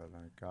childhood.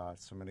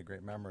 God, so many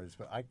great memories.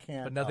 But I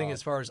can't. But nothing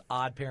as far as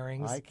odd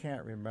pairings. I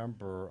can't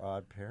remember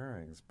odd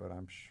pairings, but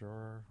I'm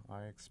sure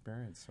I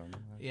experienced some.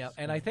 Yeah,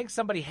 and I think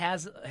somebody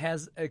has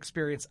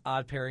experienced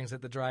odd pairings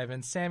at the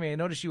drive-in. Sammy, I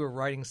noticed you were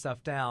writing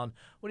stuff down.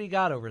 What do you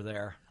got over there?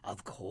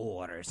 Of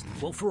course.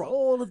 Well, for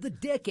all of the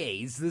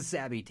decades the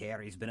Sammy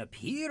Terry's been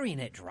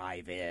appearing at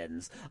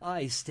drive-ins,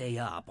 I stay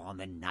up on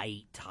the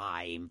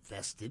nighttime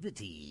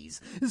festivities.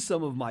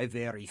 Some of my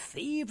very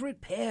favorite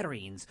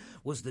pairings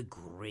was the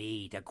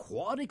great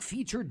aquatic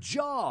feature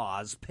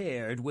Jaws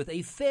paired with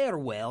A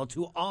Farewell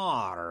to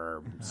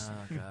Arms.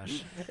 Oh,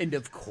 gosh. And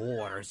of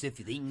course, if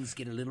things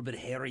get a little bit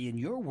hairy in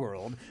your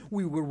world,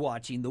 we were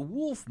watching the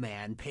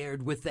Wolfman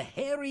paired with the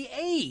Hairy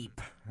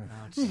Ape.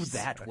 Oh,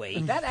 that way.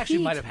 That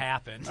actually might have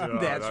happened.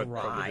 That's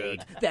right.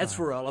 That's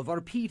for all of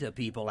our PETA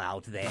people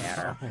out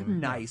there.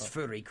 Nice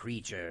furry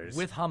creatures.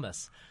 With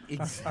hummus.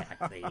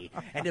 Exactly.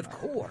 And of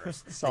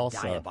course,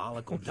 Salsa. the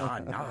diabolical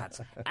Don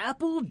Knotts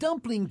Apple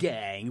Dumpling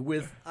Gang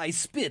with I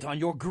Spit on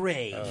Your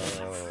Grave.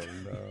 Oh,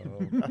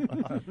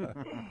 no.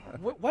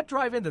 What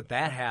drive-in did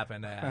that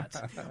happen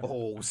at?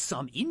 Oh,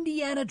 some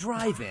Indiana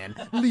drive-in.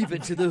 Leave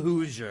it to the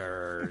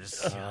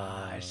Hoosiers.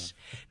 Gosh.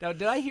 Now,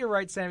 did I hear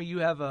right, Sammy? You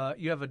have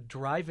a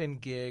drive-in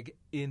gig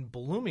in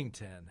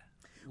Bloomington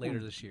later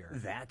this year.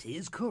 That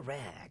is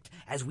correct,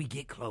 as we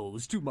get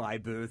close to my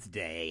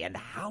birthday and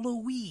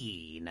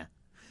Halloween.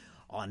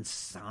 On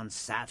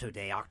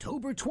Saturday,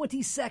 October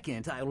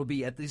 22nd, I will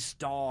be at the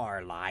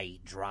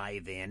Starlight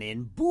Drive-In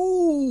in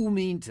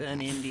Bloomington,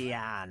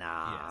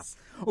 Indiana. Yes.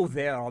 Oh,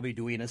 there I'll be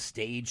doing a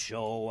stage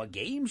show, a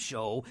game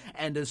show,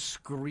 and a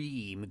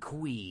Scream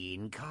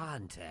Queen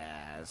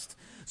contest.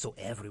 So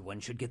everyone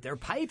should get their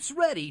pipes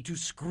ready to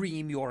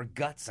scream your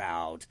guts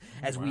out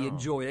as we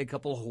enjoy a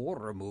couple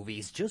horror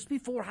movies just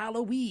before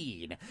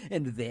Halloween.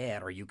 And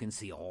there you can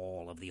see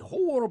all of the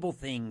horrible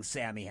things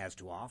Sammy has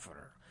to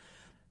offer.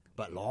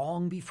 But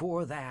long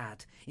before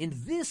that, in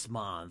this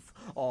month,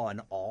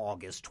 on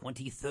August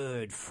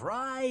 23rd,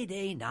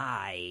 Friday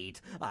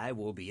night, I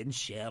will be in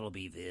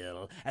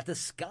Shelbyville at the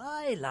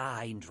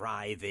Skyline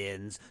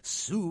Drive-In's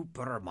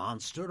Super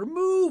Monster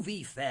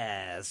Movie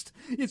Fest.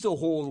 It's a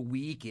whole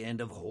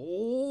weekend of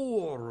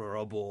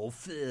horrible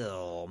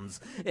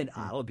films, and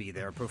I'll be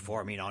there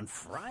performing on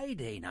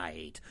Friday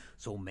night.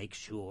 So make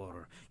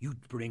sure you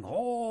bring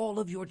all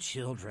of your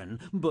children,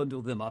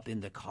 bundle them up in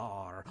the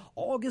car.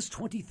 August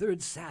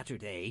 23rd,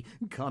 Saturday,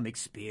 come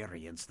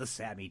experience the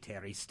Sammy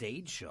Terry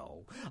stage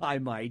show. I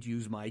might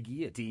use my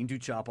guillotine to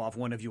chop off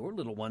one of your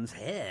little ones'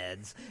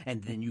 heads,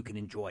 and then you can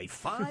enjoy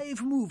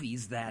 5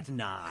 movies that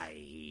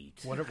night.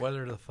 What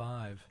are the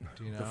 5?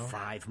 Do you know? The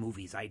 5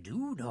 movies I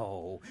do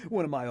know.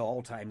 One of my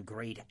all-time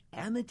great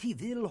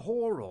Amityville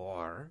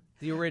Horror.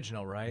 The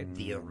original, right?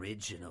 The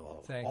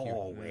original. Thank you.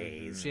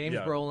 Always. James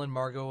Brolin,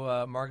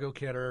 Margot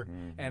Kidder,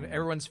 and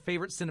everyone's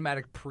favorite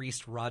cinematic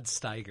priest, Rod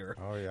Steiger.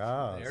 Oh,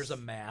 yeah. There's a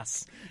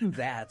mass.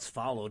 That's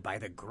followed by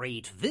the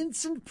great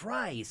Vincent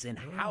Price in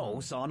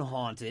House on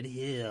Haunted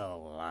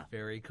Hill.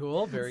 Very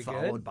cool. Very good.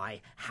 Followed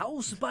by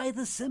House by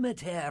the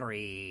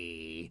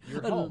Cemetery.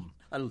 Your home.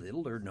 A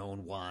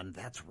littler-known one,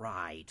 that's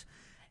right.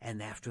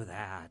 And after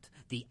that,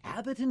 the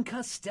Abbott and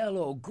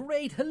Costello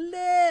great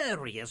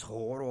hilarious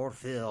horror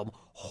film,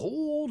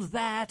 Hold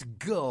That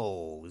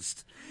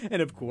Ghost.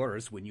 And of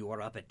course, when you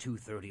are up at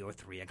 2:30 or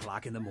 3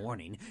 o'clock in the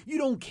morning, you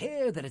don't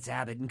care that it's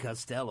Abbott and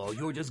Costello.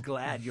 You're just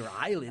glad your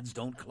eyelids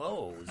don't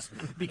close.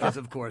 Because,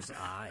 of course,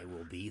 I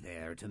will be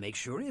there to make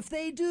sure if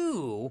they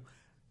do,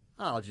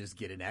 I'll just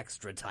get an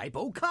extra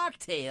typo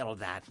cocktail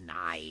that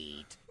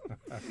night.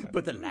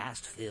 But the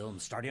last film,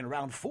 starting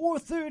around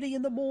 4:30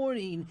 in the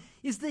morning,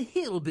 is The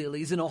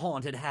Hillbillies in a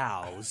Haunted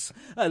House.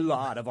 A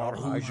lot of our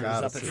Hoosiers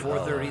up at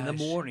 4:30 in the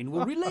morning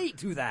will relate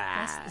to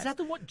that. Is that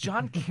the one,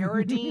 John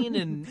Carradine?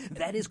 And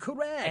That is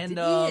correct. And,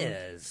 it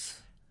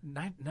is.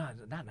 not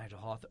Nigel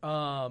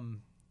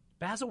Hawthorne.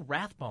 Basil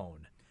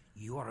Rathbone.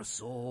 You are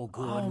so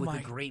good Oh with my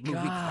the great movie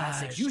gosh.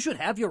 classics. You should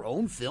have your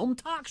own film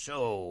talk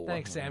show.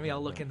 Thanks, Sammy.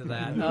 I'll look into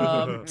that.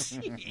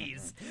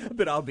 Jeez.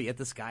 But I'll be at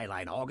the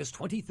Skyline August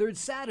 23rd,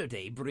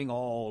 Saturday. Bring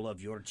all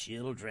of your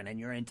children and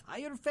your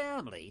entire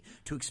family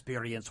to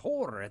experience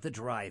horror at the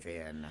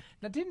drive-in.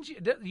 Now, didn't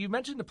you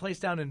mentioned the place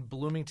down in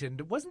Bloomington?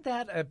 Wasn't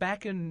that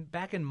back in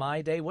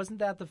my day? Wasn't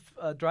that the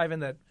drive-in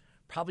that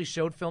probably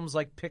showed films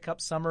like Pickup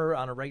Summer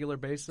on a regular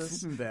basis?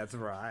 That's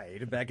right.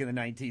 Back in the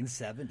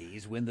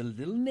 1970s, when the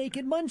little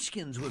naked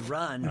munchkins would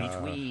run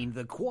between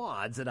the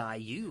quads at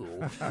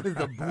IU,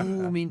 the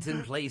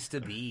Bloomington place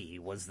to be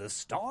was the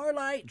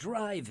Starlight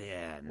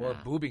Drive-In. Or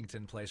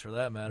Boobington Place, for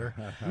that matter.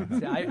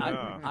 See,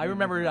 I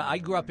remember I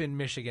grew up in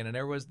Michigan, and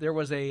there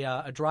was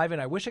a drive-in.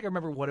 I wish I could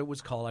remember what it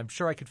was called. I'm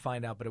sure I could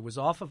find out, but it was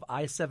off of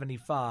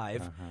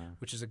I-75,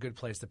 which is a good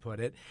place to put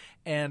it.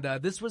 And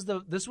this was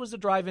the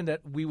drive-in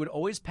that we would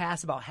always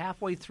pass about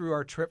halfway through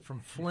our trip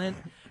from Flint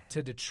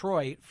to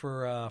Detroit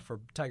for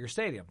Tiger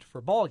Stadium for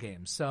ball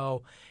games.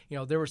 So,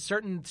 there were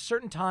certain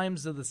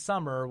times of the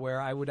summer where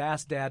I would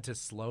ask Dad to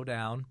slow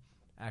down,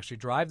 actually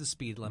drive the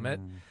speed limit,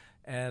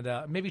 and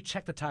maybe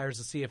check the tires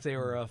to see if they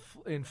were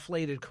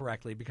inflated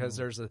correctly, because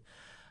there's a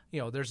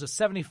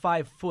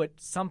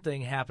 75-foot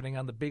something happening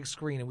on the big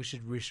screen, and we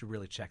should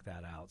really check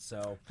that out.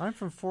 So I'm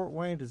from Fort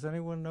Wayne. Does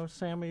anyone know,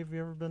 Sammy? Have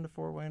you ever been to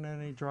Fort Wayne?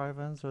 Any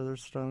drive-ins? Are there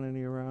still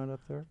any around up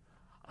there?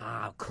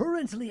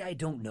 Currently, I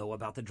don't know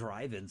about the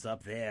drive-ins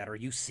up there.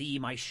 You see,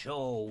 my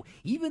show,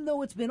 even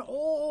though it's been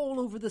all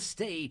over the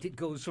state, it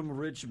goes from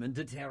Richmond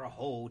to Terre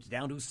Haute,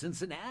 down to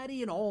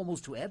Cincinnati, and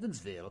almost to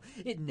Evansville.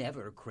 It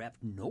never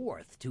crept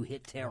north to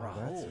hit Terre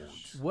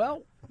Haute.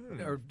 well,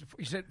 or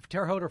you said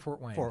Terre Haute or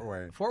Fort Wayne? Fort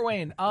Wayne. Fort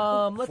Wayne.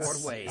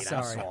 Fort Wayne,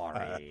 Sorry.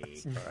 I'm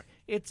sorry.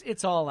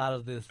 It's all out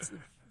of the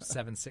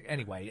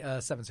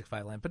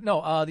 765 land. But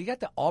no, you got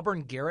the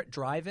Auburn Garrett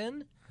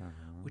Drive-In,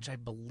 which I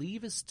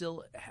believe is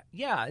still,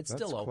 it's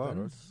still open.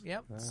 Close.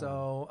 Yep. Yeah.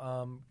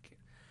 So,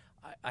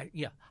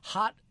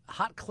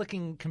 hot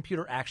clicking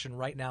computer action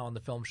right now on the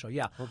film show.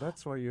 Yeah. Well,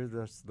 that's why you're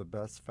the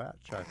best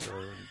fact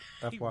checker,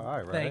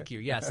 FYI, right? Thank you.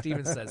 Yeah,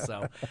 Steven says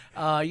so.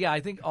 I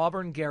think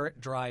Auburn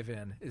Garrett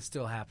Drive-In is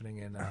still happening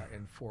in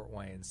Fort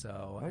Wayne.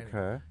 So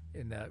Okay.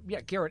 in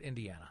Garrett,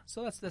 Indiana.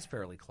 So that's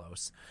fairly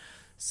close.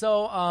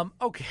 So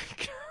okay.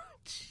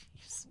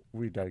 Jeez.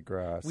 We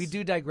digress. We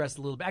do digress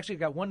a little bit. Actually, I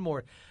got one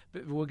more.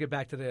 But we'll get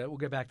back to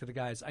the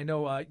guys. I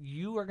know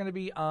you are going to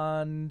be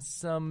on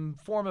some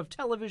form of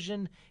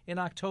television in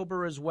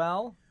October as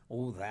well.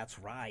 Oh, that's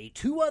right.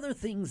 2 other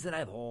things that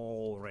I've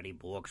already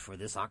booked for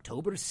this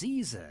October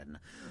season.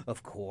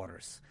 Of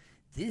course,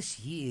 this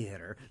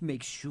year,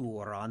 make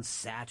sure on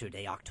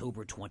Saturday,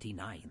 October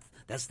 29th,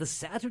 that's the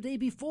Saturday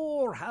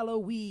before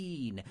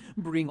Halloween,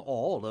 bring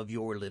all of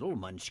your little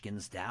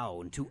munchkins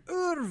down to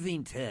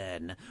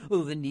Irvington,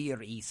 the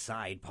Near East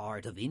Side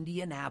part of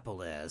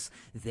Indianapolis.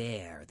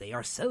 There, they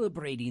are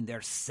celebrating their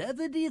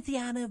 70th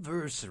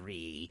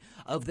anniversary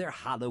of their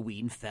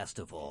Halloween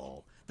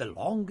festival. The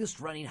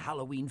longest-running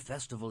Halloween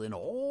festival in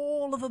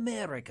all of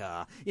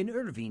America, in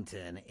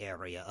Irvington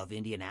area of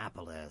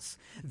Indianapolis.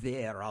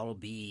 There I'll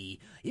be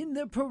in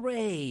the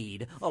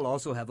parade. I'll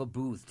also have a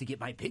booth to get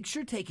my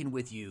picture taken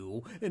with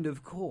you. And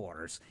of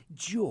course,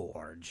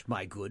 George,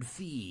 my good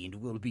fiend,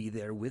 will be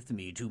there with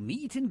me to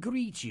meet and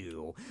greet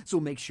you. So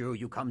make sure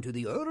you come to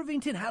the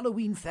Irvington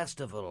Halloween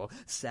Festival,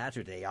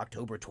 Saturday,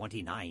 October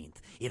 29th.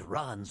 It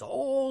runs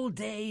all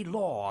day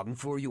long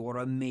for your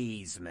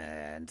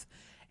amazement.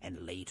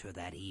 And later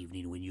that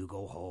evening when you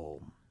go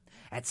home,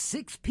 at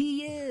 6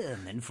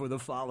 p.m. and for the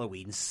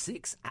following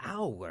 6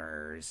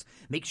 hours,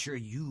 make sure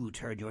you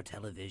turn your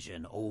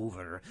television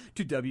over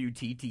to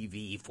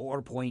WTTV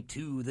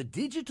 4.2, the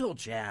digital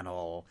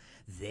channel.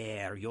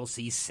 There you'll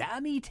see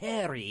Sammy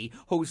Terry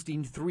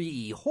hosting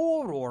 3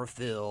 horror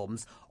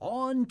films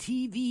on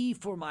TV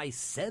for my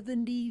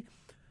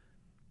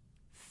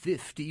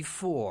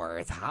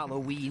 54th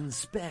Halloween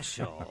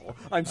special.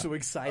 I'm so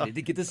excited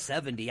to get to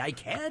 70. I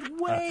can't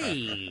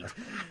wait.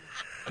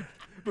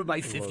 But my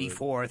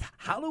 54th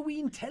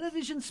Halloween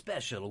television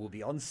special will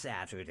be on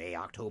Saturday,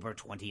 October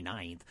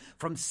 29th,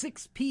 from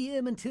 6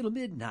 p.m. until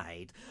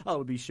midnight.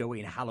 I'll be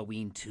showing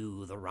Halloween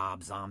 2, the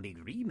Rob Zombie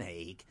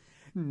remake.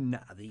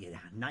 The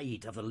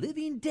Night of the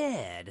Living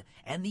Dead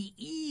and the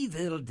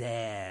Evil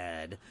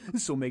Dead.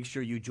 So make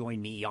sure you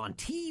join me on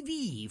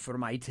TV for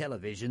my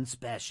television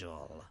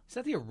special. Is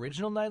that the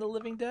original Night of the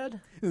Living Dead?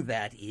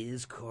 That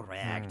is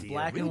correct. The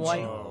Black and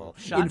original.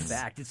 white shots. In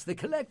fact, it's the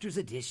collector's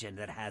edition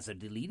that has a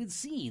deleted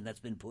scene that's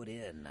been put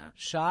in.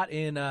 Shot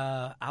in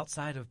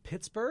outside of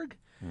Pittsburgh.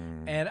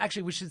 And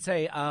actually, we should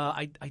say,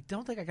 I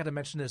don't think I got to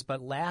mention this,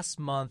 but last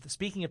month,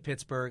 speaking of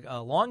Pittsburgh,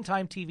 a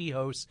longtime TV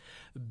host,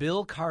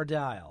 Bill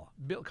Cardile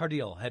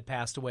had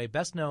passed away,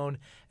 best known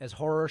as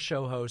horror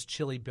show host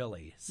Chilly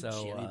Billy.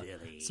 So,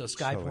 so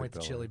Sky Point to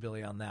Chilly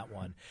Billy on that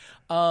one.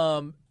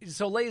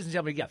 So, ladies and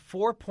gentlemen,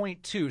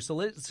 4.2.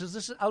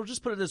 So I'll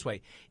just put it this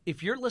way.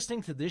 If you're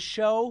listening to this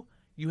show,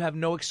 you have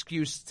no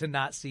excuse to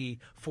not see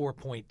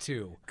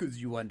 4.2. Because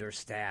you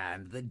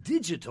understand the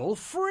digital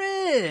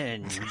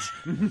fringe.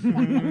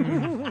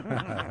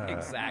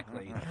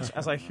 Exactly.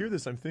 As I hear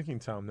this, I'm thinking,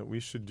 Tom, that we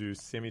should do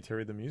Sammy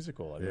Terry the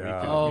musical.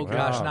 Oh,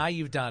 gosh, now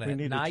you've done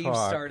it. Now you've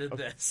talk. started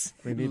this.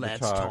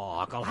 Let's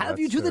talk. I'll have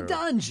you to the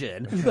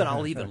dungeon, but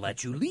I'll even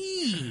let you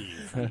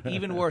leave.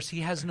 Even worse,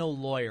 he has no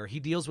lawyer. He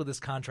deals with his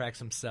contracts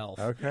himself.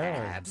 Okay.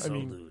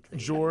 Absolutely.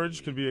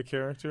 George could be a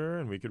character,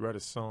 and we could write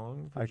a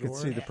song for I could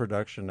see George. the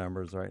production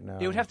numbers right now.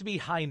 It would have to be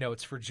high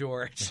notes for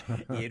George.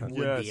 It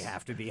would Yes.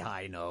 have to be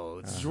high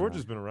notes. George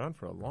has been around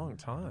for a long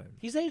time.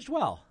 He's aged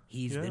well.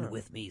 He's been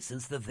with me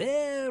since the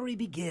very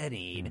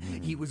beginning.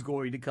 He was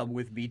going to come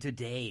with me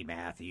today,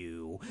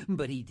 Matthew,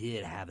 but he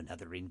did have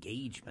another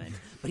engagement.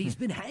 But he's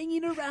been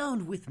hanging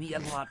around with me a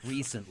lot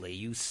recently,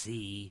 you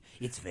see.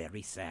 It's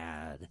very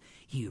sad.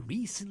 He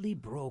recently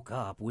broke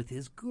up with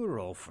his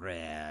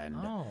girlfriend.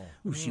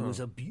 She was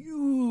a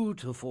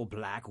beautiful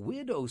Black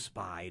Widow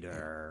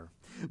spider.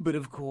 But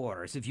of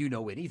course, if you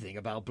know anything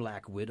about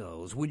Black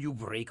Widows, when you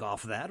break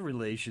off that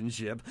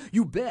relationship,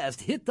 you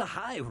best hit the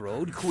high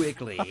road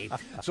quickly.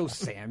 So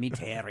Sammy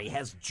Terry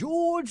has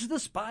George the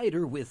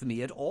Spider with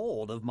me at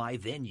all of my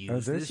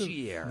venues this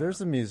year.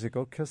 There's a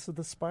musical, Kiss of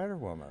the Spider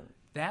Woman.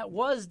 That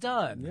was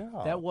done.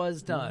 Yeah. That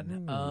was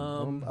done.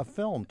 A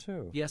film,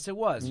 too. Yes, it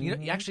was. You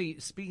know, actually,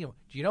 speaking of,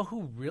 do you know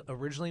who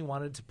originally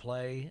wanted to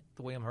play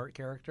the William Hurt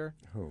character?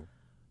 Who?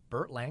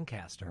 Burt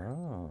Lancaster.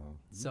 Oh.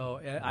 So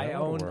I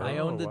own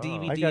the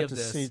DVD I got of to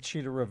this. see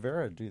Cheetah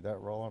Rivera do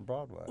that role on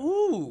Broadway.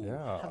 Ooh.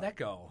 Yeah. How'd that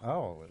go?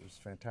 Oh, it was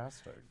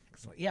fantastic.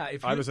 Yeah,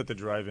 if I was at the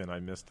drive-in.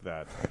 I missed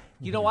that.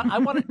 You know what? I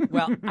want to.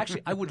 Well,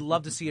 actually, I would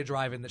love to see a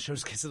drive-in that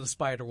shows Kiss of the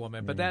Spider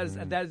Woman. But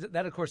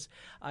that of course,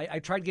 I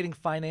tried getting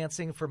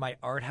financing for my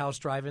art house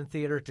drive-in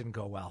theater. It didn't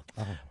go well.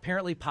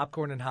 Apparently,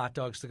 popcorn and hot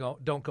dogs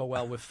don't go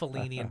well with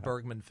Fellini and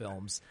Bergman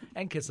films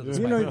and Kiss of the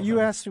Spider Woman.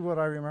 You asked me what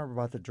I remember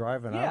about the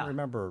drive-in. I Yeah. don't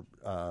remember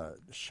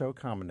show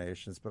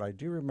combinations, but I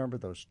do remember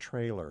those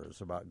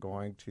trailers about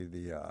going to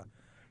the.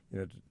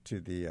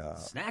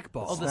 Snack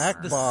bar. Oh,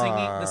 snack the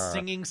bar.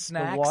 singing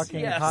snacks. The walking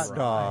yes. hot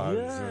dogs.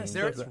 Yes.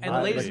 There, the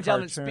and ladies and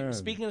gentlemen, cartoon.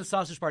 speaking of the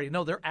sausage party,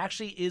 no, there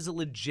actually is a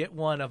legit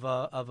one of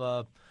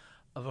a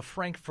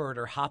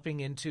Frankfurter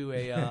hopping into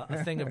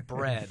a thing of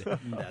bread.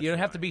 You don't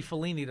have to be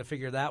Fellini to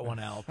figure that one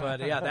out.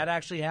 But yeah, that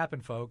actually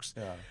happened, folks.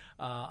 Yeah.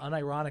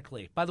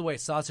 Unironically. By the way,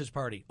 Sausage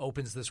Party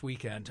opens this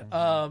weekend.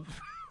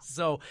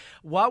 So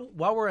while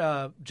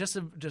we're just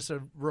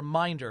a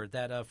reminder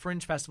that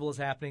Fringe Festival is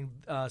happening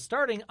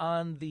starting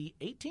on the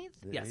 18th.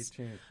 Yes.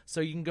 18th. So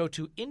you can go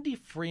to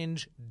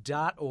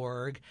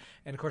indiefringe.org.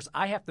 And, of course,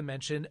 I have to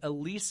mention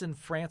Elise and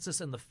Francis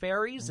and the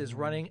Fairies is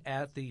running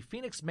at the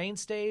Phoenix Main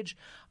Stage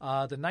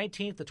the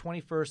 19th, the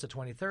 21st, the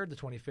 23rd, the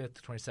 25th,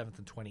 the 27th,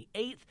 and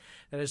 28th.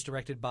 That is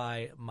directed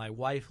by my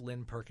wife,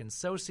 Lynn Perkins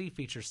Socey.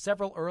 Features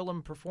several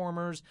Earlham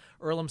performers,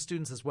 Earlham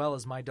students, as well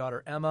as my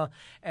daughter, Emma.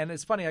 And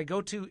it's funny, I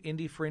go to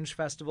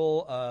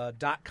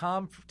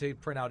indiefringefestival.com to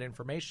print out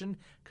information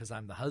because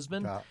I'm the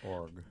husband.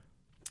 .org.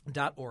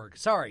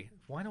 Sorry.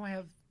 Why do I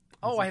have...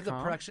 Oh, I have the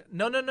production.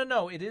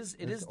 No. It is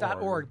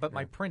 .org, but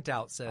my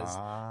printout says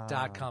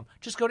 .com.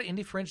 Just go to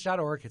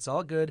indiefringe.org. It's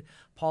all good.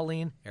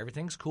 Pauline,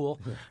 everything's cool.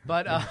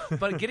 But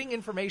getting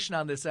information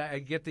on this, I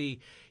get the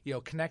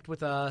connect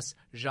with us,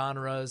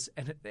 genres,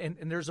 and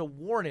there's a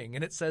warning,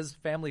 and it says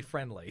family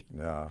friendly.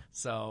 Yeah.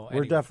 So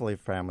we're definitely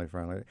family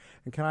friendly.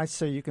 And can I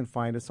say you can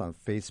find us on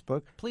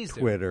Facebook, Please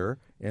do. Twitter,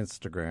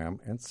 Instagram,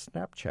 and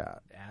Snapchat.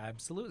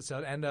 Absolutely.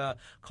 So and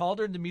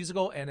CALDER the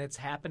musical, and it's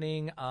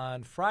happening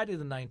on Friday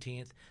the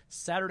 19th,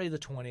 Saturday the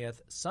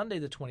 20th, Sunday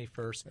the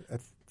 21st. A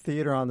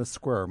theater on the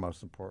square,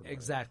 most importantly.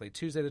 Exactly.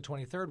 Tuesday the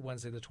 23rd,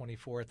 Wednesday the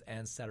 24th,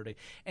 and Saturday.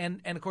 And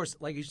of course,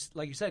 like you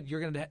said,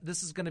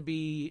 this is going to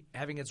be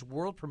having its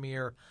world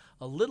premiere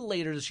a little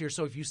later this year.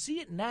 So if you see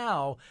it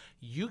now,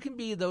 you can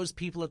be those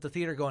people at the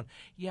theater going,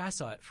 "Yeah, I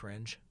saw it,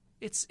 Fringe.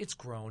 It's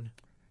grown."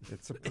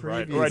 It's a preview.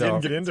 Right. Or I didn't though.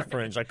 get into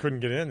Fringe. I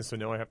couldn't get in, so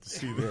now I have to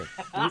see the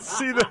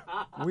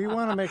We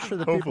want to make sure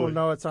that people Hopefully.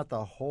 know it's not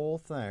the whole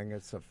thing.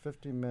 It's a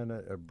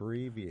 50-minute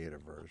abbreviated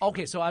version.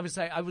 Okay, so I would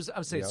say,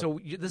 Yep. so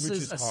this Which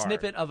is is a hard.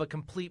 snippet of a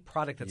complete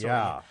product that's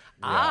Yeah. already.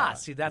 Yeah.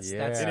 See, that's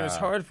Yeah. And it was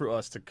hard for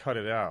us to cut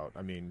it out.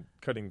 I mean,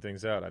 cutting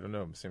things out. I don't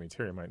know. Sammy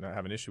Terry might not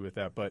have an issue with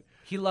that, but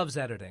he loves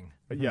editing.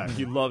 yeah,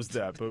 he loves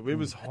that. But it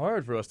was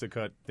hard for us to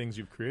cut things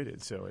you've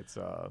created. So it's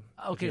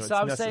Okay, you know, so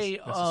I it's would say,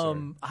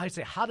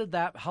 necessary.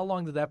 how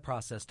long did that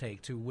process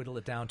take to whittle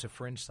it down to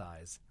Fringe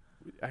size?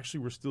 Actually,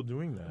 we're still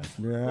doing that.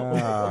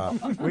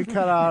 Yeah. We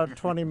cut out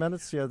 20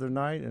 minutes the other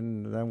night,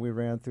 and then we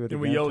ran through it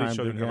And again. we yell at time each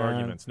other and have again.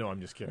 arguments. No,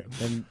 I'm just kidding.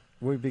 And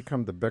we've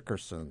become the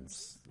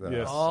Bickersons.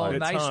 Yes. Oh, At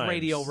nice times.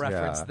 radio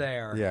reference Yeah.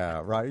 there.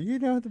 Yeah, right. You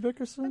know the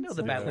Bickersons? I know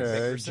the Madeline Okay.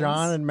 Bickersons.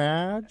 John and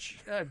Madge?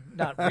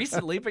 Not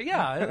recently, but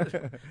yeah,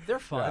 they're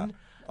fun.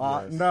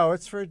 No,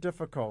 it's very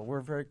difficult.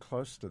 We're very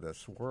close to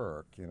this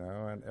work,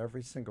 and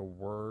every single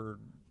word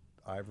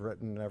I've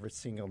written, every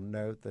single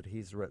note that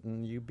he's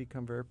written, you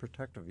become very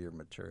protective of your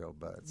material.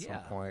 But at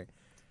some point,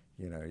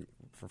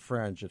 for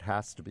Fringe, it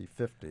has to be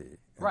 50. And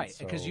Right,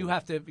 so-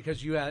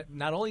 because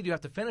not only do you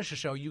have to finish a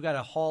show, you got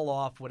to haul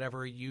off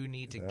whatever you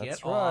need to get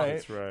That's off. right.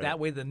 That's right. That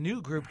way, the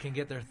new group can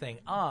get their thing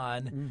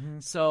on.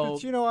 So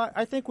But,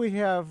 I think we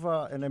have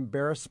an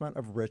embarrassment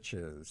of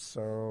riches.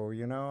 So,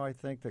 I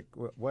think that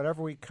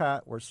whatever we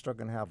cut, we're still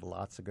going to have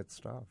lots of good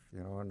stuff,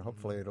 and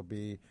hopefully it'll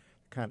be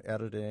kind of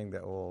editing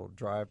that will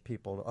drive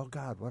people to, oh,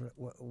 God,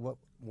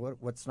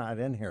 what's not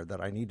in here that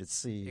I need to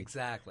see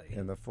exactly.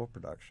 in the full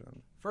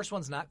production. First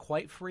one's not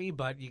quite free,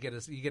 but you get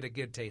a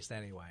good taste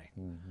anyway.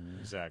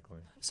 Exactly.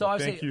 So I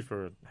would thank say- you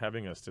for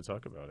having us to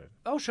talk about it.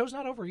 Oh, show's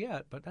not over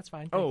yet, but that's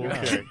fine. Oh,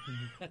 Thank you.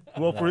 okay.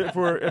 Well,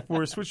 if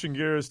we're switching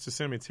gears to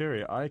Sammy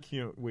Terry, I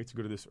can't wait to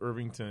go to this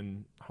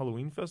Irvington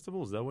Halloween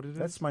festival. Is that what it is?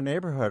 That's my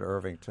neighborhood,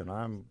 Irvington.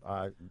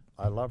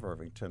 I love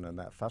Irvington, and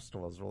that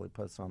festival has really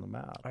put us on the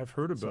map. I've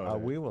heard about So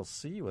it. we will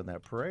see you in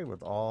that parade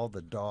with all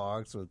the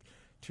dogs with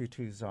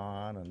tutus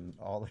on and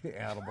all the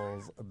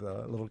animals,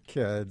 the little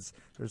kids.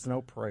 There's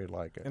no parade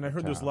like it. And I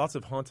heard there's lots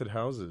of haunted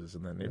houses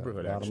in that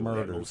neighborhood. a lot of actually.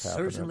 murders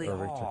happen in Certainly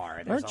Irvington. are.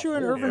 There's Aren't a you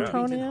an whole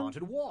Irvingtonian? Irvington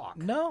haunted walk.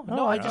 No,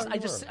 Oh, I I just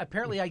thought you were.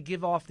 apparently I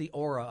give off the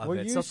aura of Well,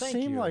 it. you So thank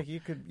seem you. like you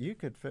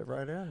could fit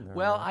right in there.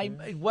 Well,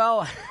 right?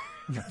 Well,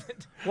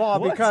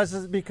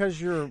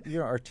 because you're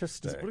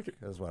artistic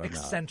is what I meant.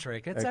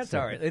 eccentric. That's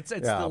all right. It's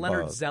Yeah, the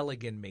Leonard both.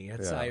 Zelig in me.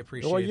 Yeah. I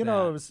appreciate Well,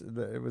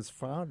 that. it was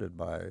founded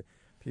by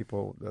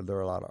people. There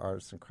are a lot of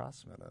artists and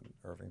craftsmen in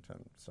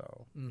Irvington.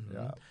 So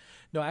yeah.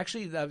 No,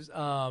 actually, that was,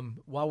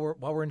 while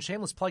we're in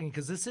shameless plugging,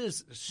 because this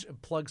is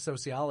plug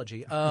sociology,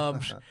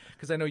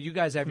 because I know you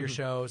guys have your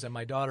shows and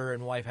my daughter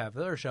and wife have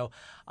their show.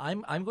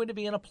 I'm going to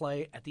be in a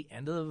play at the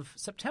end of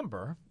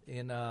September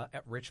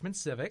at Richmond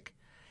Civic.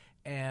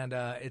 And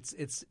it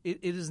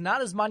is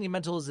not as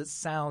monumental as it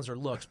sounds or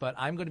looks, but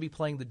I'm going to be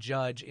playing the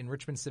judge in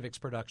Richmond Civic's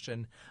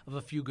production of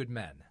A Few Good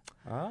Men.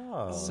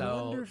 Oh,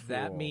 So wonderful.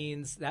 that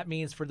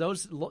means for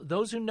those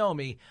who know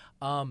me,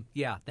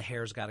 the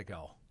hair's got to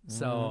go.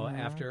 So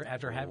after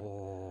having,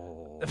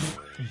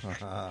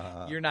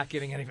 you're not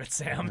getting any of it,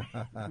 Sam.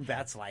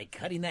 That's like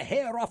cutting the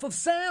hair off of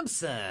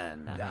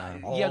Samson.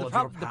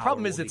 The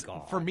problem is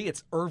for me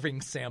it's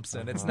Irving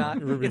Sampson. It's not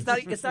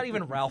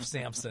even Ralph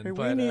Sampson. Hey,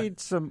 but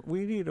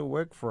we need a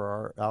wig for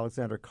our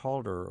Alexander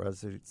Calder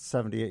as a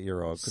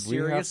 78-year-old. Could we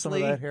have some of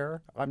Seriously? that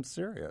hair? I'm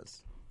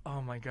serious. oh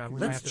my God, we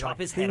might Let's have to chop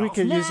his head We off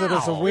could use it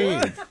as a now.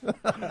 weave.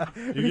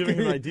 You're giving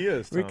him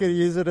ideas. We Tom. could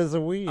use it as a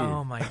weave.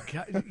 Oh my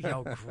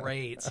God!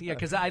 Great. Yeah,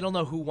 because I don't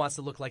know who wants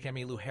to look like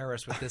Emmylou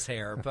Harris with this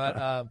hair,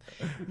 but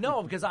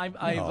no, because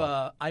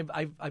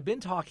I've been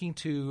talking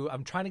to.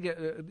 I'm trying to get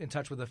in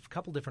touch with a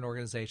couple different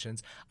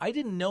organizations. I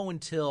didn't know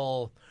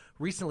until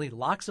recently.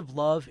 Locks of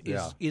Love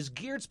is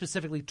geared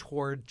specifically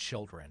toward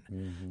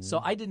children, so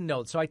I didn't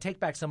know. So I take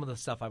back some of the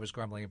stuff I was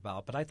grumbling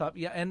about, but I thought,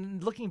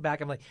 and looking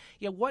back, I'm like,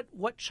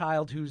 what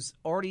child who's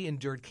already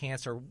endured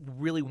cancer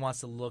really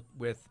wants to look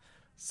with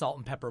salt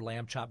and pepper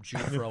lamb chop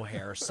Jufro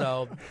hair?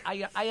 So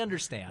I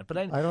understand, but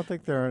I don't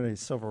think there are any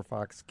Silver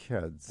Fox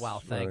kids.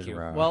 wow, thank running you.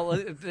 around.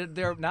 Well,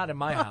 they're not in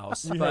my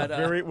house, We but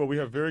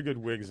have very good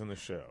wigs on the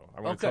show.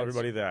 I want to tell Okay.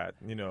 everybody that.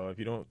 If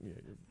you don't,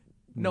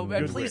 no,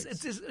 Good please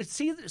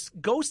wigs.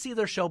 go see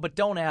their show, but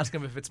don't ask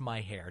them if it's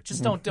my hair.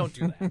 Just don't do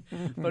that.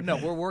 But no,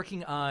 we're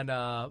working on.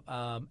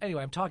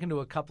 Anyway, I'm talking to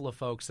a couple of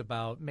folks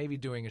about maybe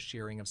doing a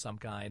shearing of some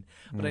kind.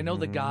 But I know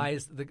the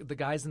guys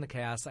in the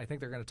cast. I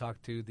think they're going to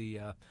talk to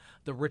the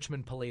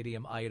Richmond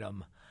Palladium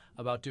item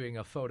about doing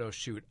a photo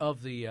shoot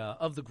of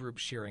the group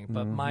shearing.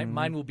 But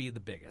mine will be the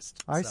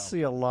biggest. I so.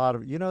 see a lot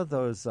of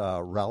those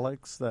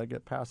relics that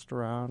get passed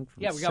around.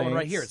 From Yeah, we got one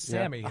right here. It's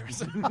saints?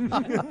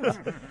 Sammy.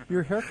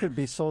 Your hair could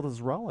be sold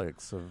as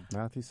relics of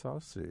Matthew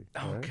Saucy.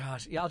 Oh right?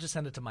 gosh, yeah, I'll just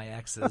send it to my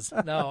exes.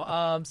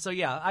 No, so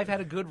yeah, I've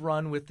had a good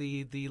run with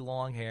the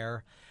long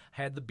hair.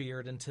 Had the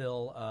beard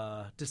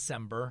until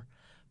December,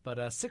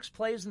 but 6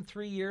 plays in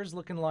 3 years,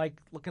 looking like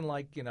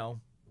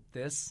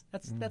That's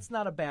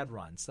not a bad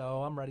run.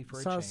 So I'm ready for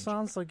a change.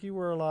 Sounds like you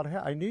wear a lot of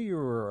hats. I knew you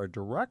were a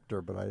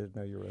director, but I didn't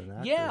know you were an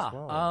actor Yeah. as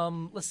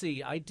well. Let's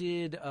see. I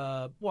did.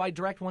 I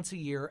direct once a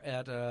year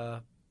at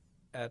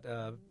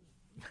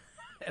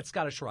at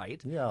Scottish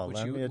Rite. Yeah, which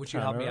lend me a you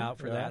helped me tenor, out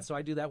for yeah. that. So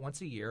I do that once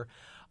a year.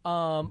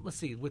 Let's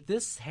see. With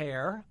this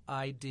hair,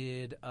 I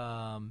did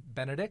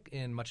Benedict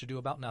in Much Ado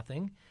About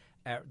Nothing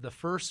at the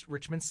first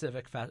Richmond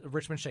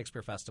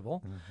Shakespeare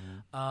Festival.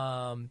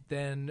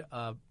 Then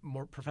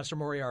Professor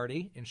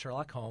Moriarty in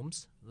Sherlock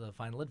Holmes, The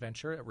Final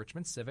Adventure at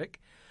Richmond Civic.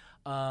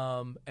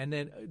 And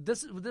then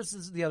this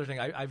is the other thing.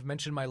 I've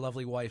mentioned my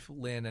lovely wife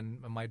Lynn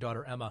and my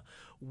daughter Emma.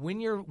 When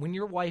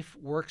your wife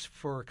works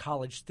for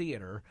college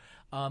theater,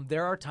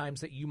 there are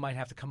times that you might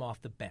have to come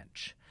off the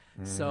bench.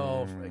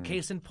 So,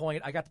 case in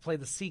point, I got to play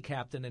the sea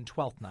captain in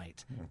Twelfth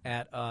Night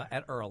at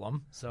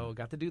Earlham, so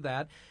got to do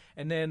that.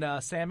 And then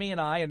Sammy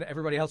and I and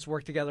everybody else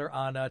worked together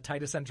on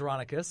Titus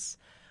Andronicus.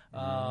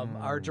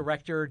 Our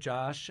director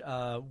Josh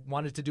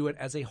wanted to do it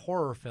as a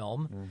horror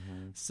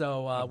film,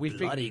 so we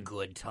bloody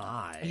good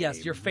time.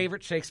 Yes, your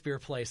favorite Shakespeare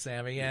play,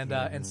 Sammy,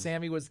 and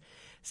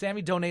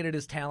Sammy donated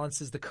his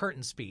talents as the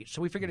curtain speech.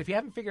 So we figured if you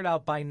haven't figured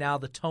out by now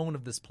the tone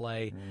of this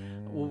play,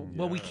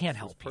 we can't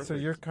help you. So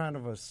you're kind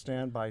of a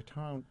standby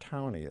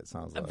townie, it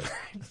sounds like.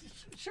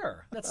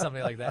 Sure, that's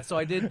something like that. So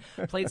I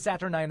played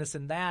Saturninus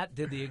in that,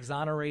 did the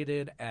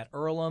Exonerated at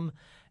Earlham.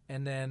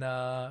 And then,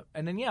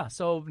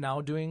 so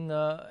now doing,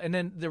 and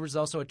then there was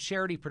also a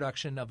charity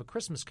production of A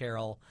Christmas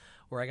Carol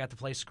where I got to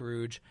play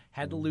Scrooge.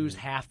 Had to lose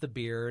half the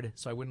beard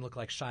so I wouldn't look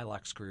like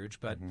Shylock Scrooge,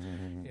 but,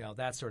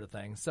 that sort of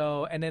thing.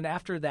 So, and then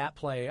after that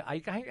play, I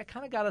kind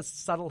of got a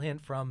subtle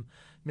hint from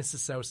Mrs.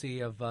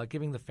 Socey of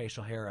giving the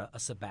facial hair a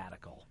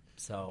sabbatical.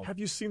 So, have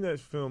you seen that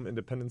film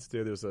Independence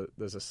Day? There's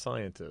a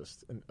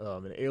scientist,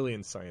 an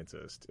alien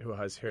scientist who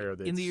has hair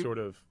that's in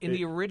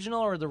the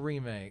original or the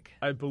remake?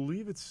 I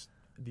believe it's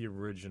the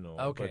original.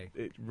 Okay,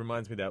 but it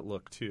reminds me of that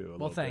look too.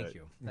 Well, thank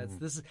you.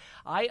 This is.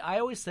 I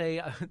always say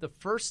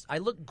I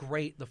look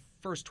great the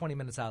first 20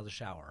 minutes out of the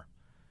shower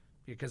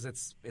because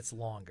it's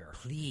longer.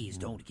 Please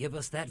don't give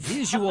us that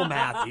visual,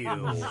 Matthew.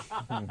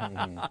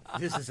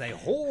 This is a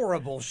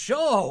horrible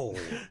show.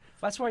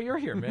 That's why you're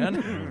here,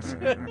 man.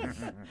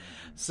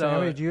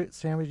 So,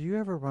 Sammy, do you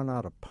ever run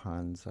out of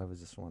puns? I was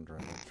just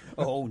wondering.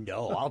 Oh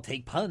no, I'll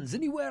take puns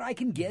anywhere I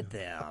can get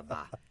them.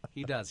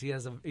 He does. He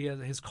has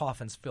his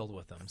coffin's filled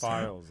with them.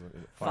 Files.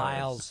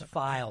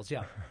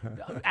 Yeah,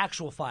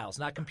 actual files,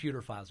 not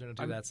computer files. We don't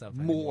do that stuff.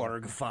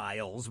 Morgue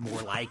files,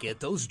 more like it.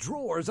 Those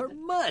drawers are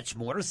much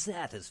more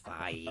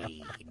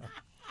satisfying.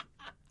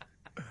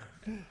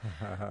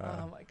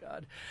 Oh my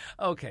God.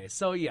 Okay,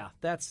 so yeah,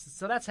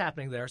 that's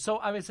happening there. So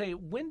I would say,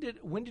 when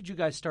did you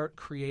guys start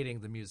creating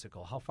the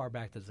musical? How far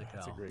back does it go?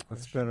 That's a great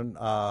It's question.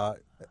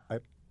 been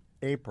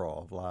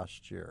April of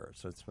last year,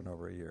 so it's been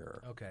over a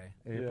year. Okay.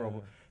 April.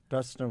 Yeah.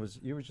 Dustin,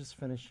 you were just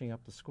finishing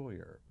up the school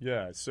year.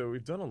 Yeah, so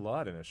we've done a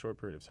lot in a short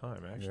period of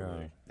time,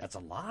 actually. Yeah. That's a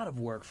lot of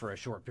work for a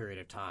short period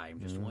of time,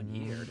 just 1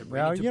 year to bring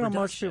Well, it to most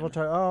production. people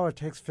talk, it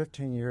takes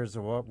 15 years.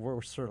 Well,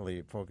 we're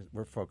certainly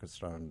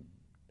focused on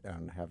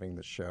having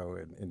the show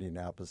in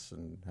Indianapolis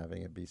and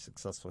having it be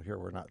successful here.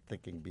 We're not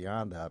thinking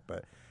beyond that,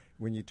 but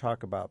when you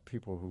talk about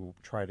people who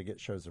try to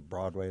get shows at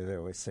Broadway, they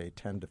always say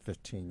 10 to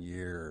 15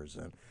 years.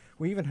 And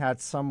we even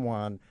had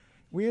someone.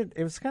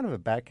 It was kind of a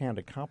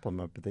backhanded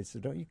compliment, but they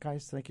said, "Don't you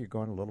guys think you're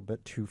going a little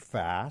bit too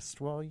fast?"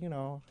 Well,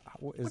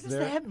 what does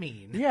that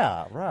mean?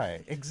 Yeah,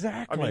 right,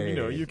 exactly. I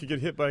mean, you could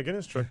get hit by a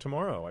Guinness truck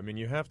tomorrow. I mean,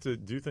 you have to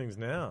do things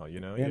now.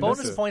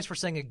 Bonus points for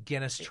saying a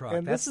Guinness truck.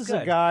 And That's this is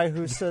good. a guy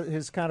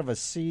who's kind of a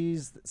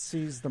seize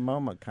the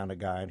moment kind of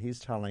guy, and he's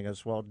telling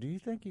us, "Well, do you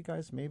think you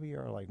guys maybe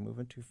are like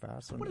moving too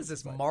fast?" What is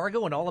this,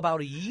 Margot and All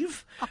About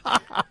Eve?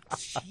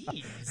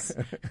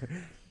 Jeez.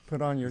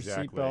 Put on your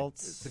Exactly.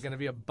 seatbelts. It's going to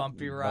be a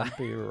bumpy ride.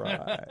 Bumpy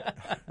ride.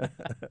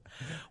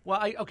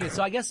 Well,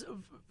 so I guess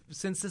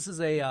since this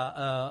is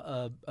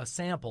a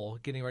sample,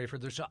 getting ready for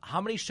the show, how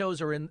many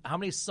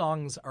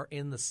songs are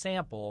in the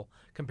sample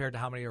compared to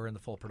how many are in the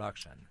full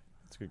production?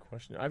 That's a good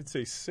question. I would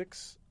say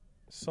 6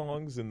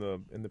 songs in the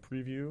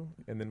preview,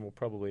 and then we'll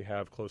probably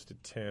have close to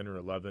 10 or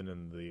 11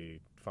 in the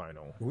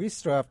final. We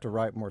still have to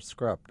write more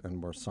script and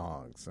more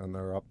songs, and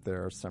they're up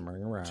there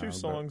simmering around. 2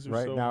 songs but or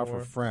right so now more.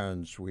 for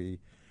Fringe, we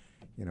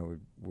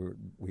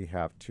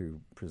have to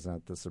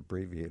present this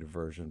abbreviated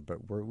version,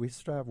 but we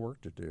still have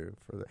work to do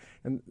for that.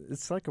 And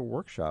it's like a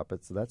workshop.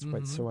 That's why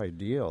it's so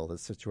ideal, the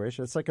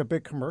situation. It's like a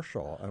big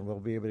commercial, and we'll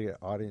be able to get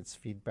audience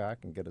feedback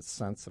and get a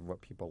sense of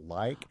what people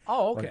like,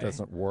 Oh, okay. what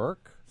doesn't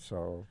work.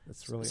 So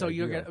it's really So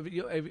ideal.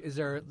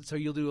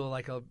 you'll do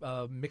like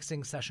a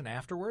mixing session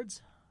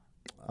afterwards?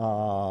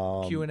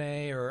 Um,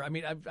 Q&A or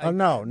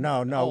no.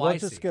 No. Oh, We'll I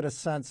just see. get a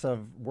sense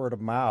of word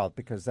of mouth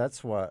because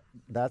that's what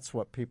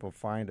people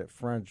find at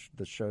Fringe.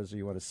 The shows that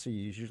you want to see,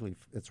 usually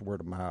it's word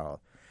of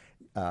mouth.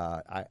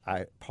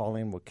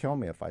 Pauline will kill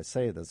me if I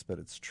say this, but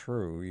it's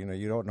true.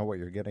 You don't know what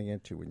you're getting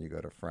into when you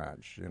go to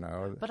Fringe.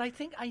 But I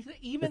think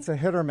even it's a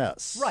hit or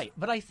miss, right?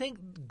 But I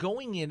think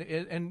going in,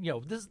 and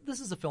this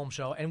is a film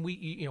show, and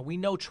we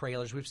know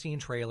trailers. We've seen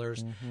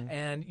trailers,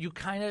 and you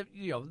kind of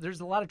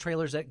there's a lot of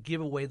trailers that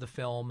give away the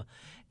film.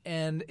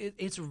 And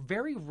it's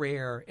very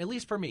rare, at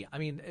least for me. I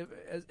mean,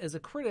 as a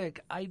critic,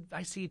 I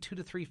see 2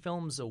 to 3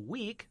 films a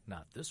week.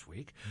 Not this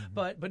week,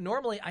 but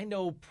normally I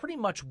know pretty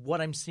much what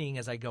I'm seeing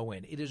as I go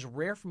in. It is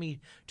rare for me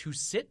to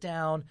sit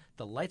down,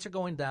 the lights are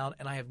going down,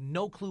 and I have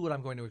no clue what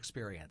I'm going to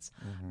experience.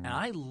 And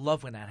I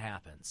love when that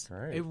happens.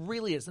 Great. It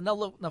really is. And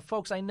now,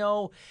 folks, I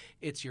know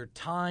it's your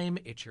time,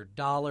 it's your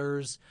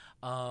dollars.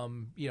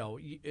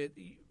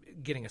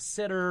 Getting a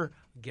sitter,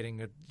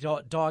 getting a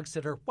dog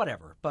sitter,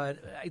 whatever. But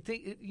I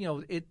think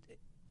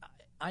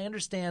I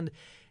understand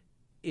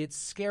it's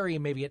scary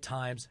maybe at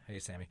times. Hey,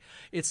 Sammy.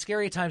 It's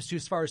scary at times too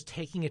as far as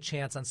taking a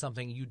chance on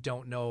something you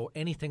don't know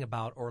anything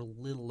about or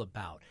little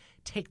about.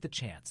 Take the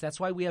chance. That's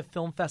why we have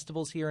film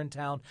festivals here in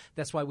town.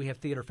 That's why we have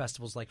theater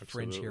festivals like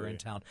Fringe here in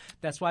town.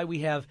 That's why we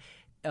have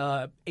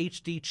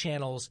HD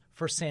channels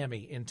for Sammy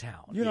in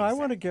town. I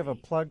want to give a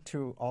plug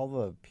to all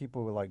the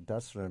people like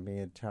Dustin and me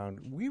in town.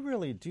 We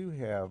really do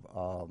have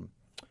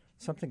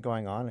something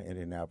going on in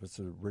Indianapolis,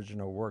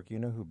 original work. You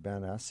know who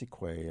Ben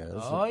Essequay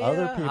is. Oh, yeah.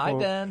 Other people, Hi,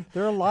 Ben.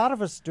 There are a lot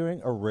of us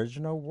doing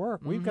original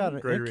work. We've got an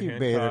Gregory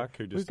incubator. Hancock,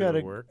 who just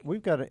did work.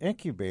 We've got an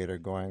incubator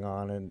going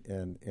on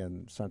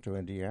in Central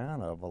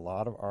Indiana of a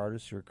lot of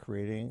artists who are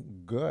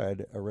creating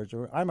good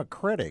original. I'm a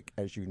critic,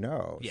 as you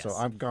know, yes. So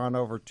I've gone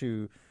over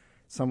to.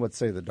 Some would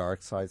say the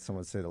dark side, some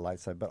would say the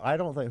light side, but I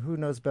don't think who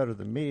knows better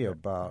than me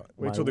about.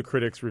 Wait till the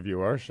critics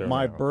review our show.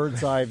 My now.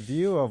 bird's eye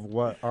view of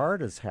what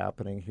art is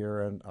happening here,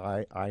 and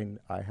I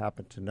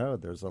happen to know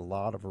there's a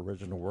lot of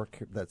original work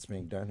that's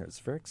being done here. It's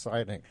very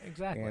exciting.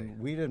 Exactly. And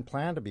we didn't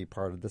plan to be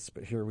part of this,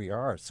 but here we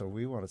are. So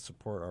we want to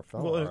support our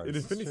fellow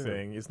artists. If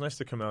anything, it's nice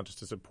to come out just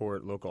to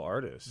support local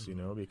artists,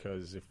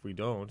 because if we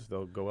don't,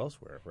 they'll go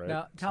elsewhere, right?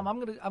 Now, Tom, I'm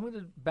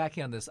gonna back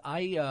you on this.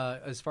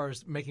 As far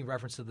as making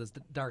reference to this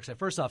dark side,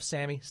 first off,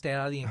 Sammy, stay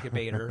out of the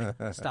incubator.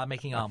 Stop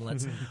making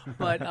omelets.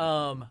 But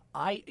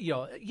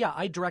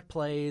I direct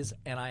plays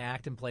and I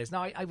act in plays.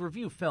 Now I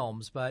review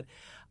films, but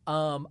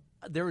I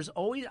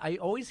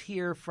always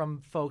hear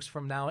from folks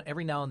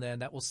every now and then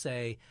that will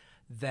say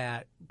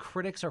that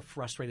critics are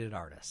frustrated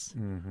artists.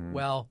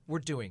 Well, we're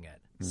doing it.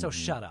 So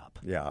shut up.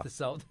 Yeah.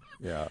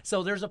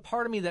 So there's a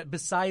part of me that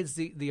besides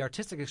the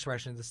artistic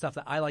expression, the stuff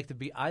that I like to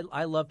be,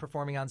 I love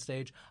performing on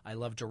stage. I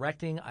love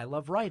directing. I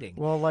love writing.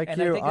 Well, I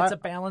think it's a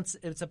balance.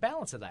 It's a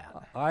balance of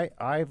that.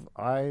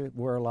 I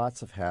wear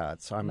lots of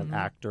hats. I'm an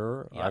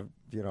actor. Yep.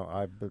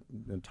 I've been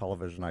in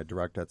television. I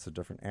direct. That's a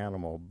different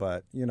animal.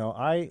 But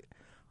I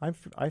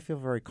feel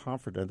very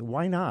confident.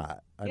 Why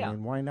not? I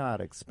mean, why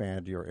not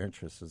expand your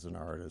interests as an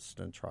artist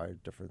and try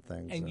different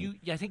things? And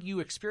I think you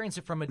experience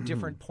it from a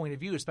different point of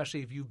view,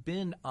 especially if you've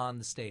been on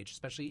the stage,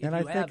 especially if and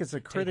you I think as a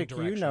critic,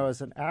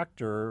 as an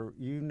actor,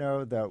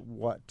 that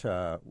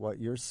what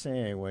you're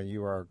seeing when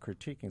you are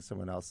critiquing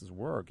someone else's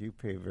work, you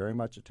pay very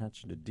much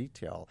attention to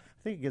detail.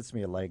 I think it gives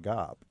me a leg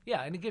up.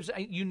 Yeah, and it gives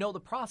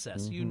the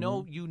process. You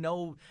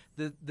know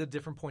the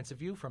different points of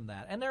view from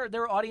that. And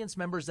there are audience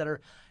members that are,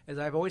 as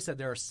I've always said,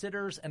 there are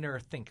sitters and there are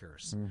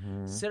thinkers.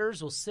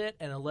 Sitters will sit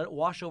and let it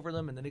wash over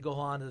them, and then they go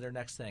on to their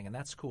next thing, and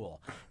that's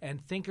cool. And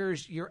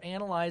thinkers, you're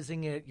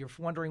analyzing it. You're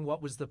wondering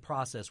what was the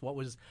process, what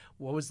was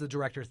the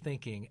director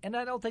thinking, and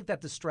I don't think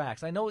that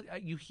distracts. I know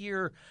you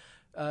hear.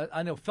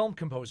 I know film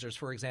composers,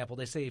 for example,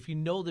 they say if you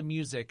know the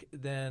music,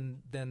 then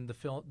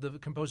the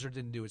composer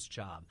didn't do its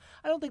job.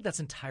 I don't think that's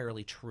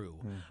entirely true.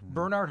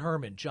 Bernard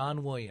Herrmann,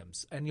 John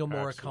Williams, Ennio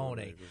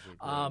Morricone.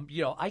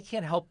 I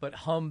can't help but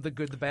hum the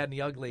good, the bad, and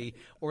the ugly,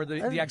 or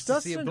the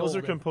ecstasy of those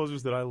golden. are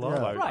composers that I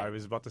love. Yeah. I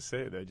was about to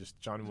say that. Just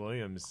John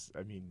Williams.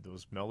 I mean,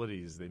 those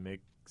melodies, they make